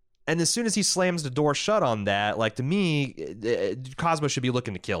 And as soon as he slams the door shut on that, like to me, Cosmo should be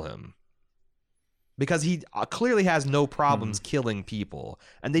looking to kill him. Because he clearly has no problems killing people.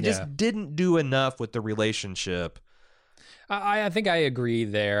 And they just didn't do enough with the relationship. I think I agree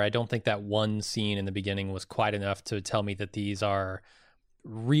there. I don't think that one scene in the beginning was quite enough to tell me that these are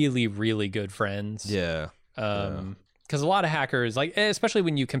really, really good friends. Yeah. Because a lot of hackers, like especially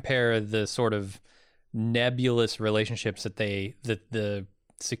when you compare the sort of nebulous relationships that the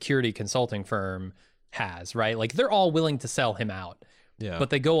security consulting firm has, right? Like they're all willing to sell him out. Yeah. But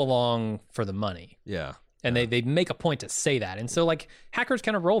they go along for the money. Yeah. And they make a point to say that. And so like hackers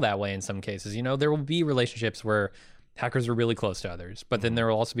kind of roll that way in some cases. You know, there will be relationships where hackers are really close to others, but then there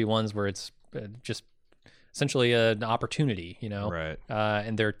will also be ones where it's just essentially an opportunity, you know? Right.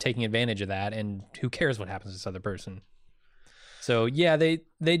 And they're taking advantage of that, and who cares what happens to this other person? So yeah, they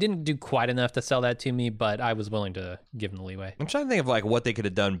didn't do quite enough to sell that to me, but I was willing to give them the leeway. I'm trying to think of like what they could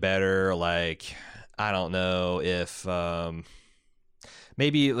have done better. Like, I don't know if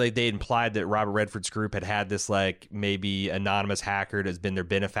maybe like they implied that Robert Redford's group had this like maybe anonymous hacker that's been their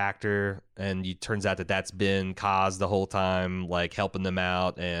benefactor, and it turns out that that's been Cos the whole time, like helping them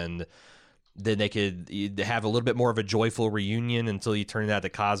out, and then they could have a little bit more of a joyful reunion until you turn out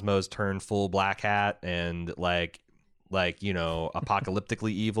that Cosmo's turned full black hat and like you know,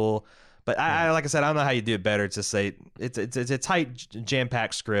 apocalyptically evil. But I like I said, I don't know how you do it better. It's just say it's a tight,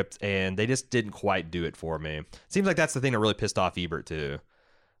 jam-packed script, and they just didn't quite do it for me. Seems like that's the thing that really pissed off Ebert too.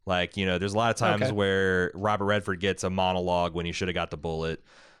 Like, you know, there's a lot of times where Robert Redford gets a monologue when he should have got the bullet.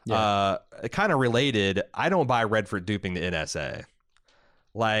 Yeah. Kind of related, I don't buy Redford duping the NSA.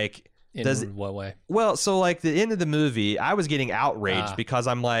 Like, in what way? Well, so like the end of the movie, I was getting outraged because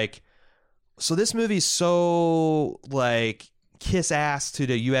I'm like, so this movie's so like kiss ass to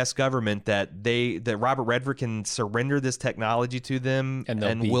the U.S. government that Robert Redford can surrender this technology to them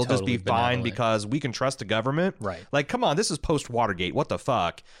and we'll just be fine because we can trust the government. Right. Like, come on, this is post Watergate. What the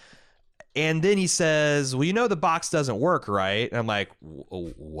fuck? And then he says, well, you know, the box doesn't work, right? And I'm like,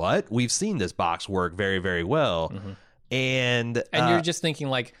 what? We've seen this box work very, very well. Mm-hmm. And you're just thinking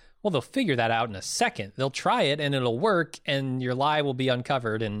like, well, they'll figure that out in a second. They'll try it and it'll work and your lie will be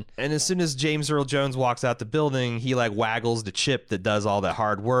uncovered. And as soon as James Earl Jones walks out the building, he like waggles the chip that does all that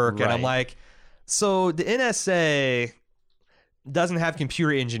hard work. Right. And I'm like, so the NSA doesn't have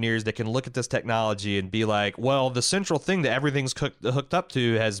computer engineers that can look at this technology and be like, well, the central thing that everything's hooked up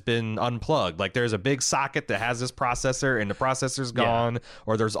to has been unplugged. Like there's a big socket that has this processor and the processor's gone,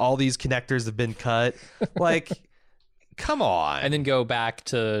 or there's all these connectors that have been cut. Like... Come on. And then go back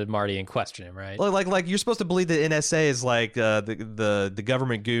to Marty and question him, right? Like you're supposed to believe that NSA is like the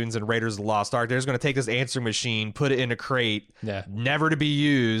government goons and Raiders of the Lost Ark. They're just going to take this answering machine, put it in a crate, never to be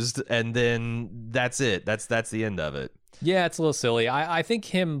used, and then that's it. That's the end of it. Yeah, it's a little silly. I think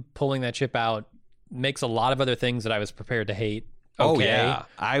him pulling that chip out makes a lot of other things that I was prepared to hate Oh Okay. yeah,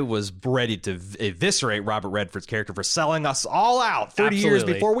 I was ready to eviscerate Robert Redford's character for selling us all out 30 years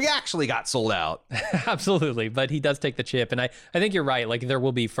Absolutely. before we actually got sold out. Absolutely, but he does take the chip, and I think you're right. Like there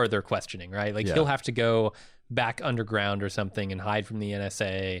will be further questioning, right? Like Yeah. he'll have to go back underground or something and hide from the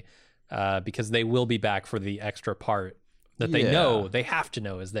NSA because they will be back for the extra part that they Yeah. know they have to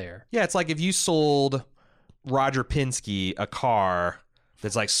know is there. Yeah, it's like if you sold Roger Penske a car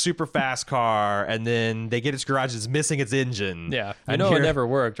that's like super fast car, and then they get its garage, it's missing its engine. Yeah, I And know it you're- never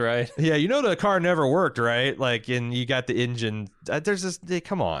worked, right? Yeah, you know the car never worked, right? Like, and you got the engine. There's this.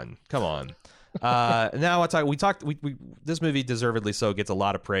 Come on. Now this movie deservedly so gets a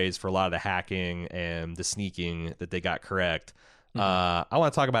lot of praise for a lot of the hacking and the sneaking that they got correct. I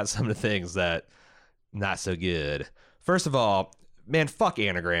want to talk about some of the things that not so good. First of all, man, fuck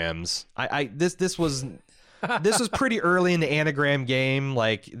anagrams. This was pretty early in the anagram game.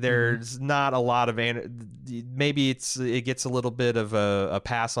 Like, there's not a lot of maybe it gets a little bit of a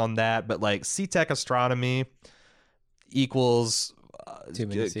pass on that, but like C-Tech astronomy equals Too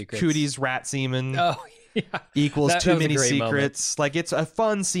many secrets. Cooties rat semen Oh, yeah. equals That too was a many great secrets. Like, it's a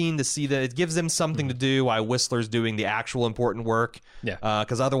fun scene to see that it gives them something to do while Whistler's doing the actual important work. Yeah.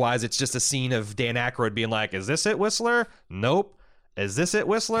 Because otherwise it's just a scene of Dan Aykroyd being like, "Is this it, Whistler? Nope. Is this it,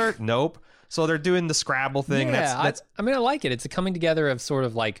 Whistler? Nope." So they're doing the Scrabble thing. Yeah, That's I mean, I like it. It's a coming together of sort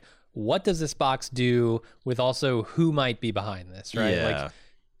of like, what does this box do with also who might be behind this, right? Yeah. Like,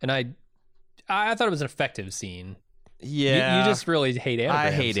 and I thought it was an effective scene. yeah. You just really hate anagrams.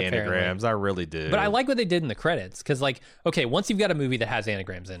 I hate apparently. anagrams. I really do. But I like what they did in the credits because, like, okay, once you've got a movie that has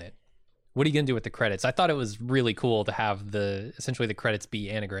anagrams in it, what are you gonna do with the credits? I thought it was really cool to have essentially the credits be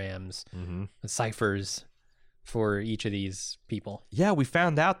anagrams, the ciphers for each of these people. Yeah, we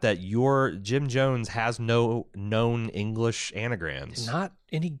found out that your Jim Jones has no known English anagrams. Not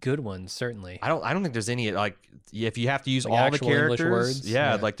any good ones, certainly. I don't think there's any, like, if you have to use Like all the actual English characters. words?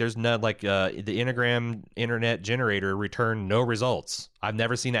 Yeah, Yeah. like there's no, like, the anagram internet generator returned no results. I've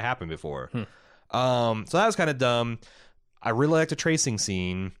never seen that happen before. So that was kind of dumb. I really liked the tracing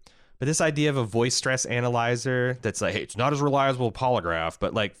scene, but this idea of a voice stress analyzer that's like, hey, it's not as reliable as a polygraph,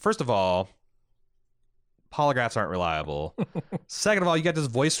 but like, first of all, polygraphs aren't reliable. Second of all, you got this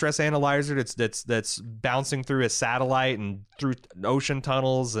voice stress analyzer that's bouncing through a satellite and through ocean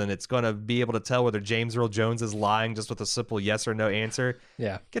tunnels, and it's going to be able to tell whether James Earl Jones is lying just with a simple yes or no answer.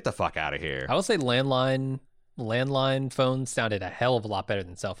 Yeah. Get the fuck out of here. I will say landline phones sounded a hell of a lot better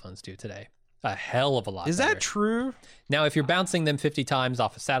than cell phones do today. A hell of a lot Is better. that true? Now, if you're bouncing them 50 times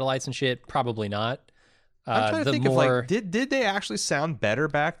off of satellites and shit, probably not. I'm trying to the think more, of, like, did they actually sound better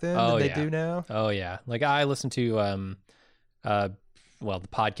back then Oh, than they yeah. do now? Oh yeah, like I listen to the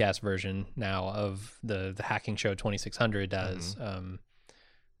podcast version now of the Hacking Show 2600 does.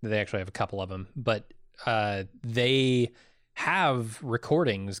 They actually have a couple of them, but they have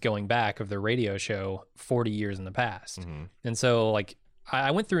recordings going back of their radio show 40 years in the past. And so, like,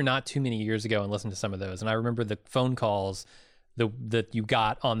 I went through not too many years ago and listened to some of those, and I remember the phone calls that you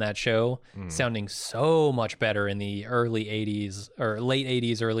got on that show sounding so much better in the early 80s or late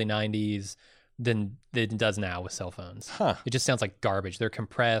 80s, early 90s than it does now with cell phones. Huh. It just sounds like garbage. They're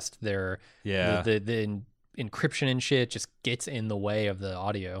compressed. Yeah. The encryption and shit just gets in the way of the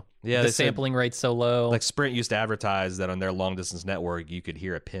audio. Yeah, The they said- sampling rate's so low. Like, Sprint used to advertise that on their long distance network you could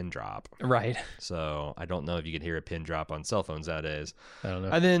hear a pin drop. Right. So I don't know if you can hear a pin drop on cell phones nowadays. I don't know.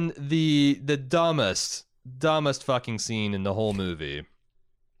 And then the dumbest fucking scene in the whole movie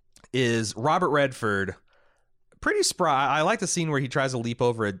is Robert Redford, pretty spry. I like the scene where he tries to leap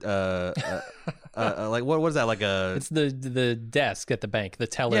over like what is that, like a It's the desk at the bank, the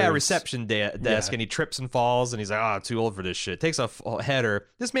teller. reception desk, Yeah. and he trips and falls, and he's like, too old for this shit. Takes a header.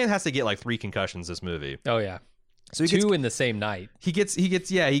 This man has to get like 3 concussions this movie. Oh yeah. So he Two gets in the same night. he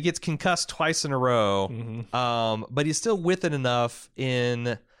gets concussed twice in a row. But he's still with it enough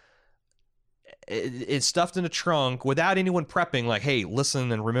it's stuffed in a trunk without anyone prepping, like, hey,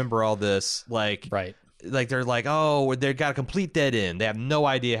 listen and remember all this. Like, Right. like they're like, oh, they've got a complete dead end. They have no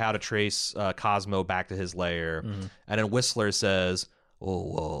idea how to trace Cosmo back to his lair. And then Whistler says,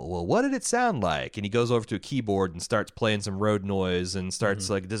 well, what did it sound like? And he goes over to a keyboard and starts playing some road noise and starts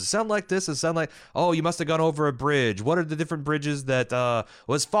like, does it sound like this? Does it sound like, oh, you must have gone over a bridge. What are the different bridges that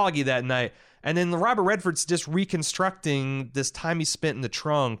was foggy that night? And then Robert Redford's just reconstructing this time he spent in the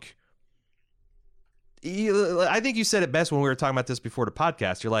trunk. I think you said it best when we were talking about this before the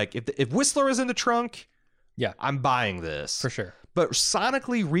podcast. You're like, if Whistler is in the trunk, Yeah. I'm buying this. For sure. But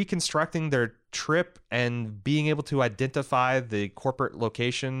sonically reconstructing their trip and being able to identify the corporate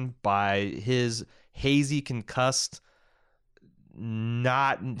location by his hazy, concussed,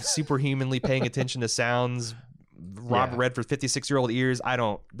 not superhumanly paying attention to sounds Robert Redford 56-year-old ears. I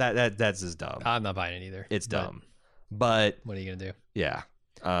don't. That's just dumb. I'm not buying it either. It's dumb. But what are you gonna do? Yeah.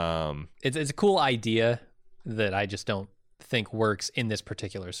 It's a cool idea that I just don't think works in this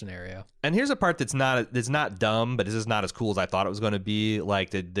particular scenario. And here's a part that's not dumb, but it's just not as cool as I thought it was going to be.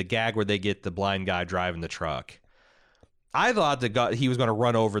 Like the gag where they get the blind guy driving the truck. I thought he was going to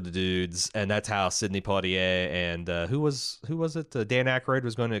run over the dudes, and that's how Sidney Poitier and who was it? Dan Aykroyd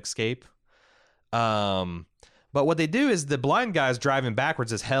was going to escape. But what they do is the blind guy's driving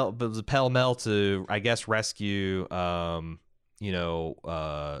backwards as hell, but pell-mell to, I guess, rescue Robert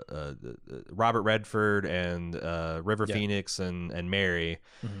Redford and River Phoenix and Mary.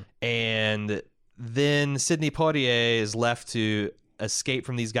 Mm-hmm. And then Sidney Poitier is left to escape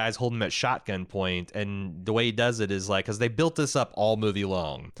from these guys holding him at shotgun point. And the way he does it is like, because they built this up all movie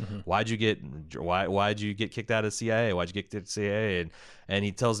long. Mm-hmm. Why'd you get kicked out of the CIA? Why'd you get kicked out of the CIA? And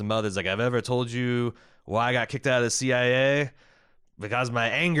he tells the mother, he's like, I've ever told you why I got kicked out of the CIA? Because of my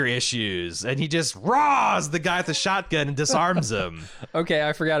anger issues. And he just raws the guy with the shotgun and disarms him. Okay,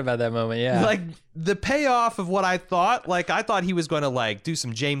 I forgot about that moment. Yeah, like the payoff of what I thought. Like I thought he was going to like do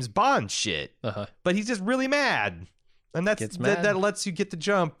some James Bond shit, but he's just really mad, and that lets you get the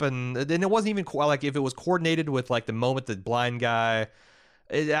jump. And it wasn't even like if it was coordinated with like the moment the blind guy.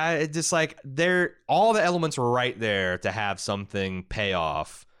 It just like all the elements were right there to have something pay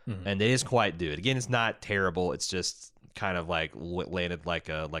off, and they just quite do it. Again, it's not terrible. It's just kind of like landed like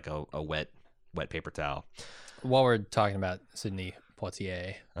a wet paper towel. While we're talking about Sidney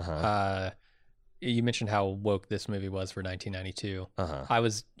Poitier, you mentioned how woke this movie was for 1992. I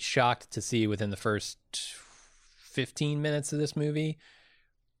was shocked to see within the first 15 minutes of this movie,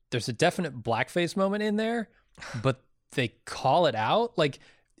 there's a definite blackface moment in there, but they call it out like.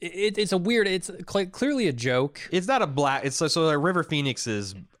 It's a weird. It's clearly a joke. It's not a black. It's so like River Phoenix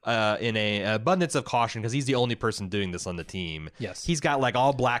is in a abundance of caution because he's the only person doing this on the team. Yes, he's got like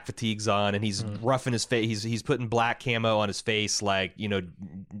all black fatigues on, and he's roughing his face. He's putting black camo on his face, like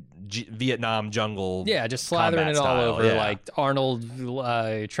Vietnam jungle. Yeah, just slathering it all over, like Arnold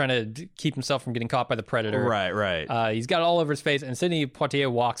trying to keep himself from getting caught by the predator. Right. He's got it all over his face, and Sidney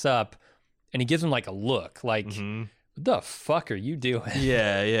Poitier walks up, and he gives him like a look, like. Mm-hmm. What the fuck are you doing?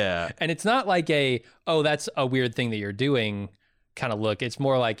 Yeah. And it's not like that's a weird thing that you're doing kind of look. It's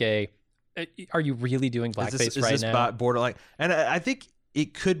more like are you really doing blackface right now? Is this borderline? And I think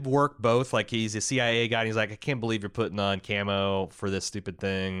it could work both. Like he's a CIA guy and he's like, I can't believe you're putting on camo for this stupid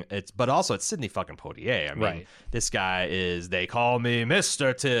thing. But also it's Sidney fucking Poitier. I mean, This guy they call me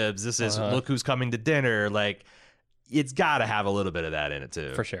Mr. Tibbs. This is look who's coming to dinner. Like it's got to have a little bit of that in it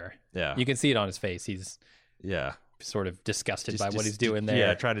too. For sure. Yeah. You can see it on his face. He's sort of disgusted by what he's doing there.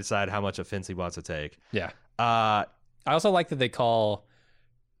 Yeah, trying to decide how much offense he wants to take. Yeah. I also like that they call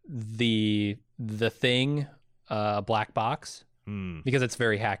the thing a black box because it's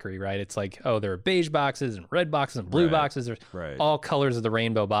very hackery, right? It's like, there are beige boxes and red boxes and blue boxes. There's all colors of the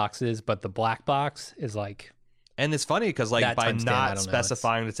rainbow boxes, but the black box is like... And it's funny because like by not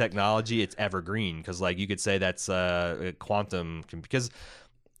specifying the technology, it's evergreen because like you could say that's quantum because...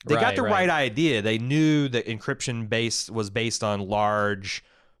 They got the right idea. They knew that encryption was based on large,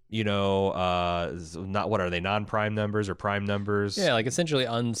 not what are they, non-prime numbers or prime numbers? Yeah, like essentially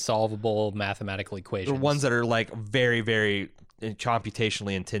unsolvable mathematical equations. The ones that are like very, very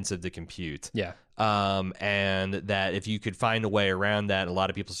computationally intensive to compute. Yeah. And that if you could find a way around that, a lot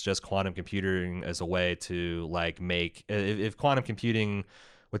of people suggest quantum computing as a way to like make if quantum computing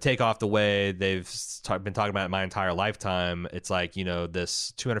would take off the way they've been talking about it my entire lifetime. It's like,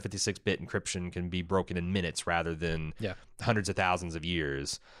 this 256-bit encryption can be broken in minutes rather than hundreds of thousands of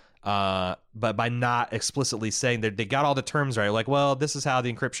years. But by not explicitly saying that they got all the terms right, like, well, this is how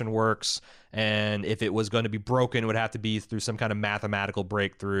the encryption works. And if it was going to be broken, it would have to be through some kind of mathematical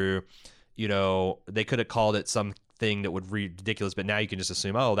breakthrough. They could have called it something that would read ridiculous, but now you can just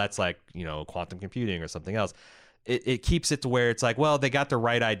assume, that's like, quantum computing or something else. It keeps it to where it's like, well, they got the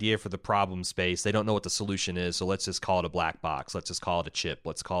right idea for the problem space. They don't know what the solution is, so let's just call it a black box. Let's just call it a chip.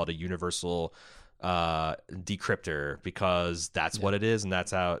 Let's call it a universal decryptor because that's what it is, and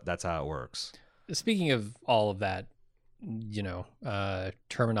that's how it works. Speaking of all of that,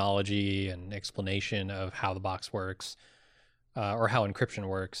 terminology and explanation of how the box works or how encryption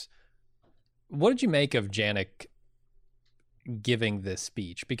works, what did you make of Janik giving this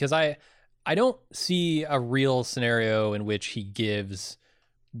speech? Because I don't see a real scenario in which he gives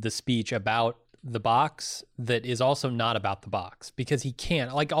the speech about the box that is also not about the box because he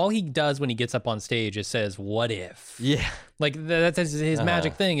can't. Like all he does when he gets up on stage is says, "What if?" Yeah. Like that's his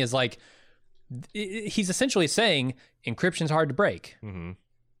magic thing is like he's essentially saying encryption's hard to break. Mm-hmm.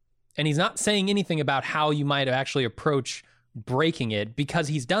 and he's not saying anything about how you might actually approach breaking it because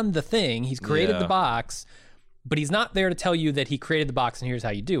he's done the thing. He's created the box, but he's not there to tell you that he created the box and here's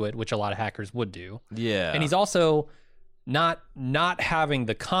how you do it, which a lot of hackers would do. Yeah. And he's also not having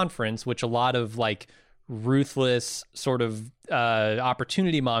the conference, which a lot of like ruthless sort of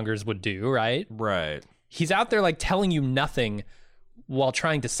opportunity mongers would do, right? Right. He's out there like telling you nothing while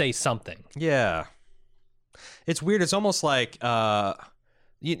trying to say something. Yeah. It's weird. It's almost like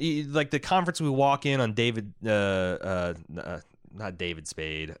like the conference we walk in on David not David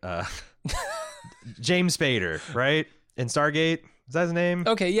Spade. James Spader, right? In Stargate. Is that his name?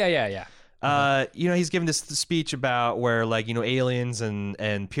 Okay, yeah. He's giving this speech about where like, aliens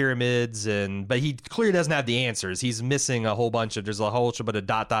and pyramids but he clearly doesn't have the answers. He's missing a whole bunch of, there's a whole bunch of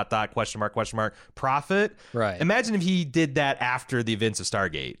dot, question mark, profit. Right. Imagine if he did that after the events of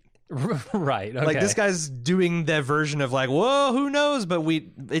Stargate. Right. Okay. Like this guy's doing that version of like, whoa, who knows? But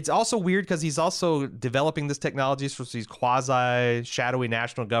it's also weird because he's also developing this technology for these quasi shadowy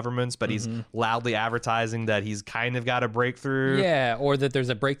national governments, but he's loudly advertising that he's kind of got a breakthrough. Yeah, or that there's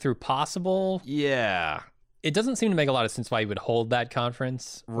a breakthrough possible. Yeah. It doesn't seem to make a lot of sense why he would hold that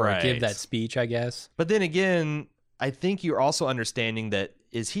conference or give that speech, I guess. But then again, I think you're also understanding that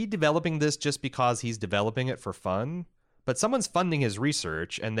is he developing this just because he's developing it for fun? But someone's funding his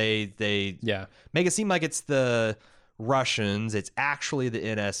research, and they make it seem like it's the Russians. It's actually the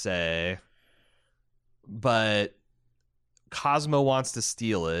NSA, but Cosmo wants to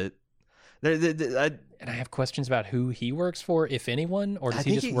steal it. And I have questions about who he works for, if anyone, or does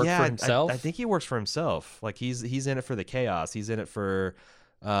he just work for himself? I think he works for himself. Like he's in it for the chaos. He's in it for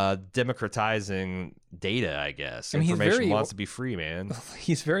democratizing data, I guess. Information wants to be free, man.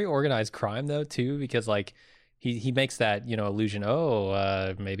 He's very organized crime, though, too, because like he makes that allusion.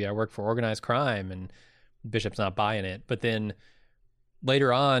 Maybe I work for organized crime, and Bishop's not buying it. But then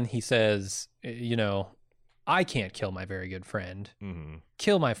later on, he says, I can't kill my very good friend. Mm-hmm.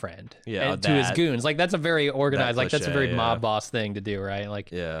 Kill my friend. Yeah, to his goons. Like that's a very organized, that cliche, that's a very mob boss thing to do, right?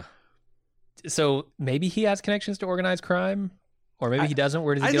 Like, yeah. So maybe he has connections to organized crime, or maybe he doesn't.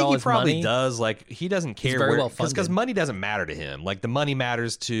 Where does he get all his money? I think he probably does. Like he doesn't care. He's very well funded. Because money doesn't matter to him. Like the money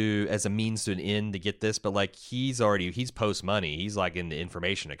matters as a means to an end to get this. But like he's post money. He's like in the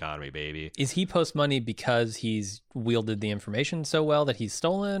information economy, baby. Is he post money because he's wielded the information so well that he's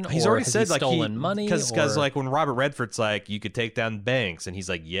stolen? He's already said like stolen money. Because like when Robert Redford's like, you could take down banks, and he's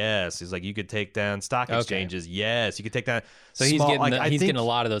like, yes. He's like, you could take down stock exchanges. Okay. Yes, you could take down. So he's getting a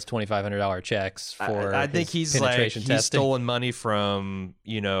lot of those $2,500 checks for. I think he's like he's stolen money from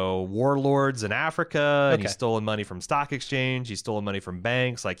warlords in Africa, and he's stolen money from stock exchange. He's stolen money from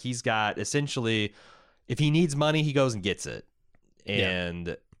banks. Like he's got essentially, if he needs money, he goes and gets it,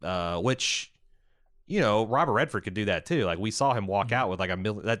 and which. Robert Redford could do that too. Like we saw him walk out with like $1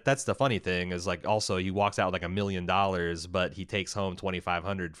 million. That's the funny thing is like also he walks out with like $1 million, but he takes home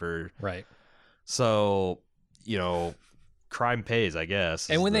 $2,500 for right. So crime pays, I guess.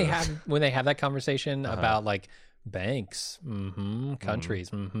 And when they have that conversation about like banks,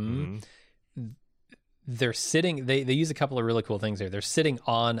 countries, they're sitting. They use a couple of really cool things there. They're sitting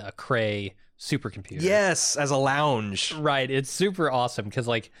on a Cray supercomputer. Yes, as a lounge. Right. It's super awesome because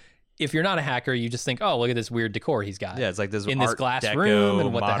like. If you're not a hacker, you just think, oh, look at this weird decor he's got. Yeah, it's like this in Art this glass Deco, room,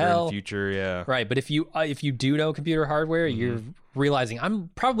 and what the hell? Future, yeah. Right, but if you do know computer hardware, you're realizing I'm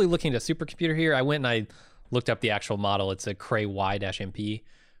probably looking at a supercomputer here. I went and I looked up the actual model. It's a Cray Y-MP,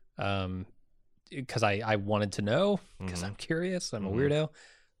 because I wanted to know because I'm curious. I'm a weirdo,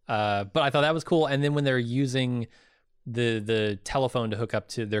 but I thought that was cool. And then when they're using the telephone to hook up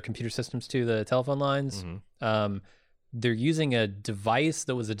to their computer systems to the telephone lines. They're using a device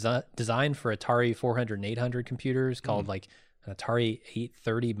that was designed for Atari 400 and 800 computers called like an Atari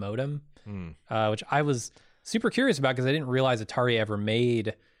 830 modem, which I was super curious about because I didn't realize Atari ever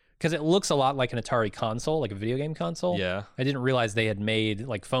made, because it looks a lot like an Atari console, like a video game console. Yeah. I didn't realize they had made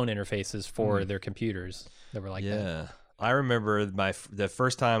like phone interfaces for their computers that were like that. Yeah. I remember the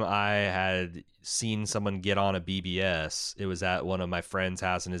first time I had seen someone get on a BBS, it was at one of my friend's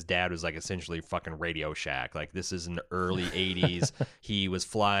house, and his dad was like essentially fucking Radio Shack. Like this is in the early 80s. He was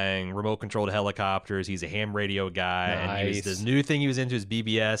flying remote controlled helicopters. He's a ham radio guy. Nice. And this new thing he was into is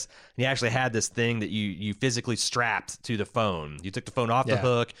BBS. And he actually had this thing that you physically strapped to the phone. You took the phone off the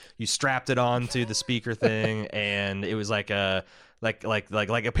hook, you strapped it onto the speaker thing, and it was like a like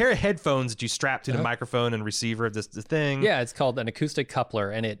a pair of headphones that you strap to the microphone and receiver of this thing. Yeah, it's called an acoustic coupler,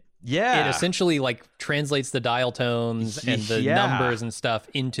 and it essentially like translates the dial tones and the numbers and stuff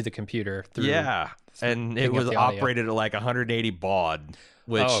into the computer through. Yeah, and it was operated at like 180 baud,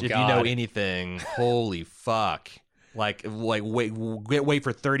 which if you know anything, holy fuck. Like wait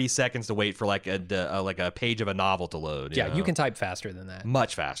for 30 seconds to wait for like a page of a novel to load. Yeah, know? you can type faster than that.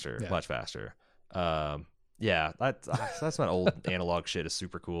 Much faster. Yeah, that's when old analog shit is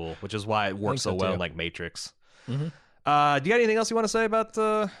super cool, which is why it works so well in like Matrix. Mm-hmm. Do you got anything else you want to say about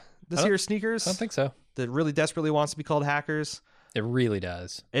this year's sneakers? I don't think so. That really desperately wants to be called Hackers. It really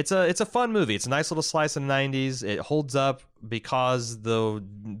does. It's a fun movie. It's a nice little slice of the 90s. It holds up because the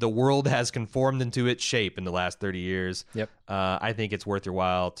world has conformed into its shape in the last 30 years. Yep. I think it's worth your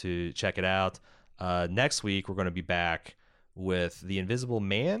while to check it out. Next week, we're going to be back with The Invisible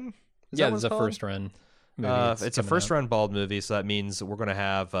Man. Yeah, it's a first run movie. It's a first run Bald movie, so that means we're going to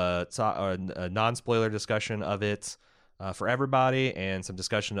have a non-spoiler discussion of it for everybody, and some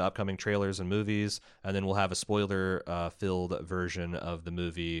discussion of upcoming trailers and movies, and then we'll have a spoiler-filled version of the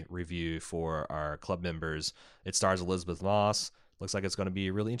movie review for our club members. It stars Elizabeth Moss. Looks like it's going to be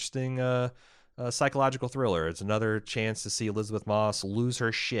a really interesting psychological thriller. It's another chance to see Elizabeth Moss lose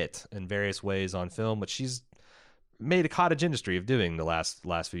her shit in various ways on film, which she's made a cottage industry of doing the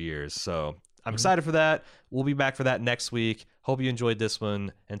last few years. So I'm excited for that. We'll be back for that next week. Hope you enjoyed this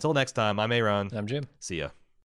one. Until next time, I'm Aaron. I'm Jim. See ya.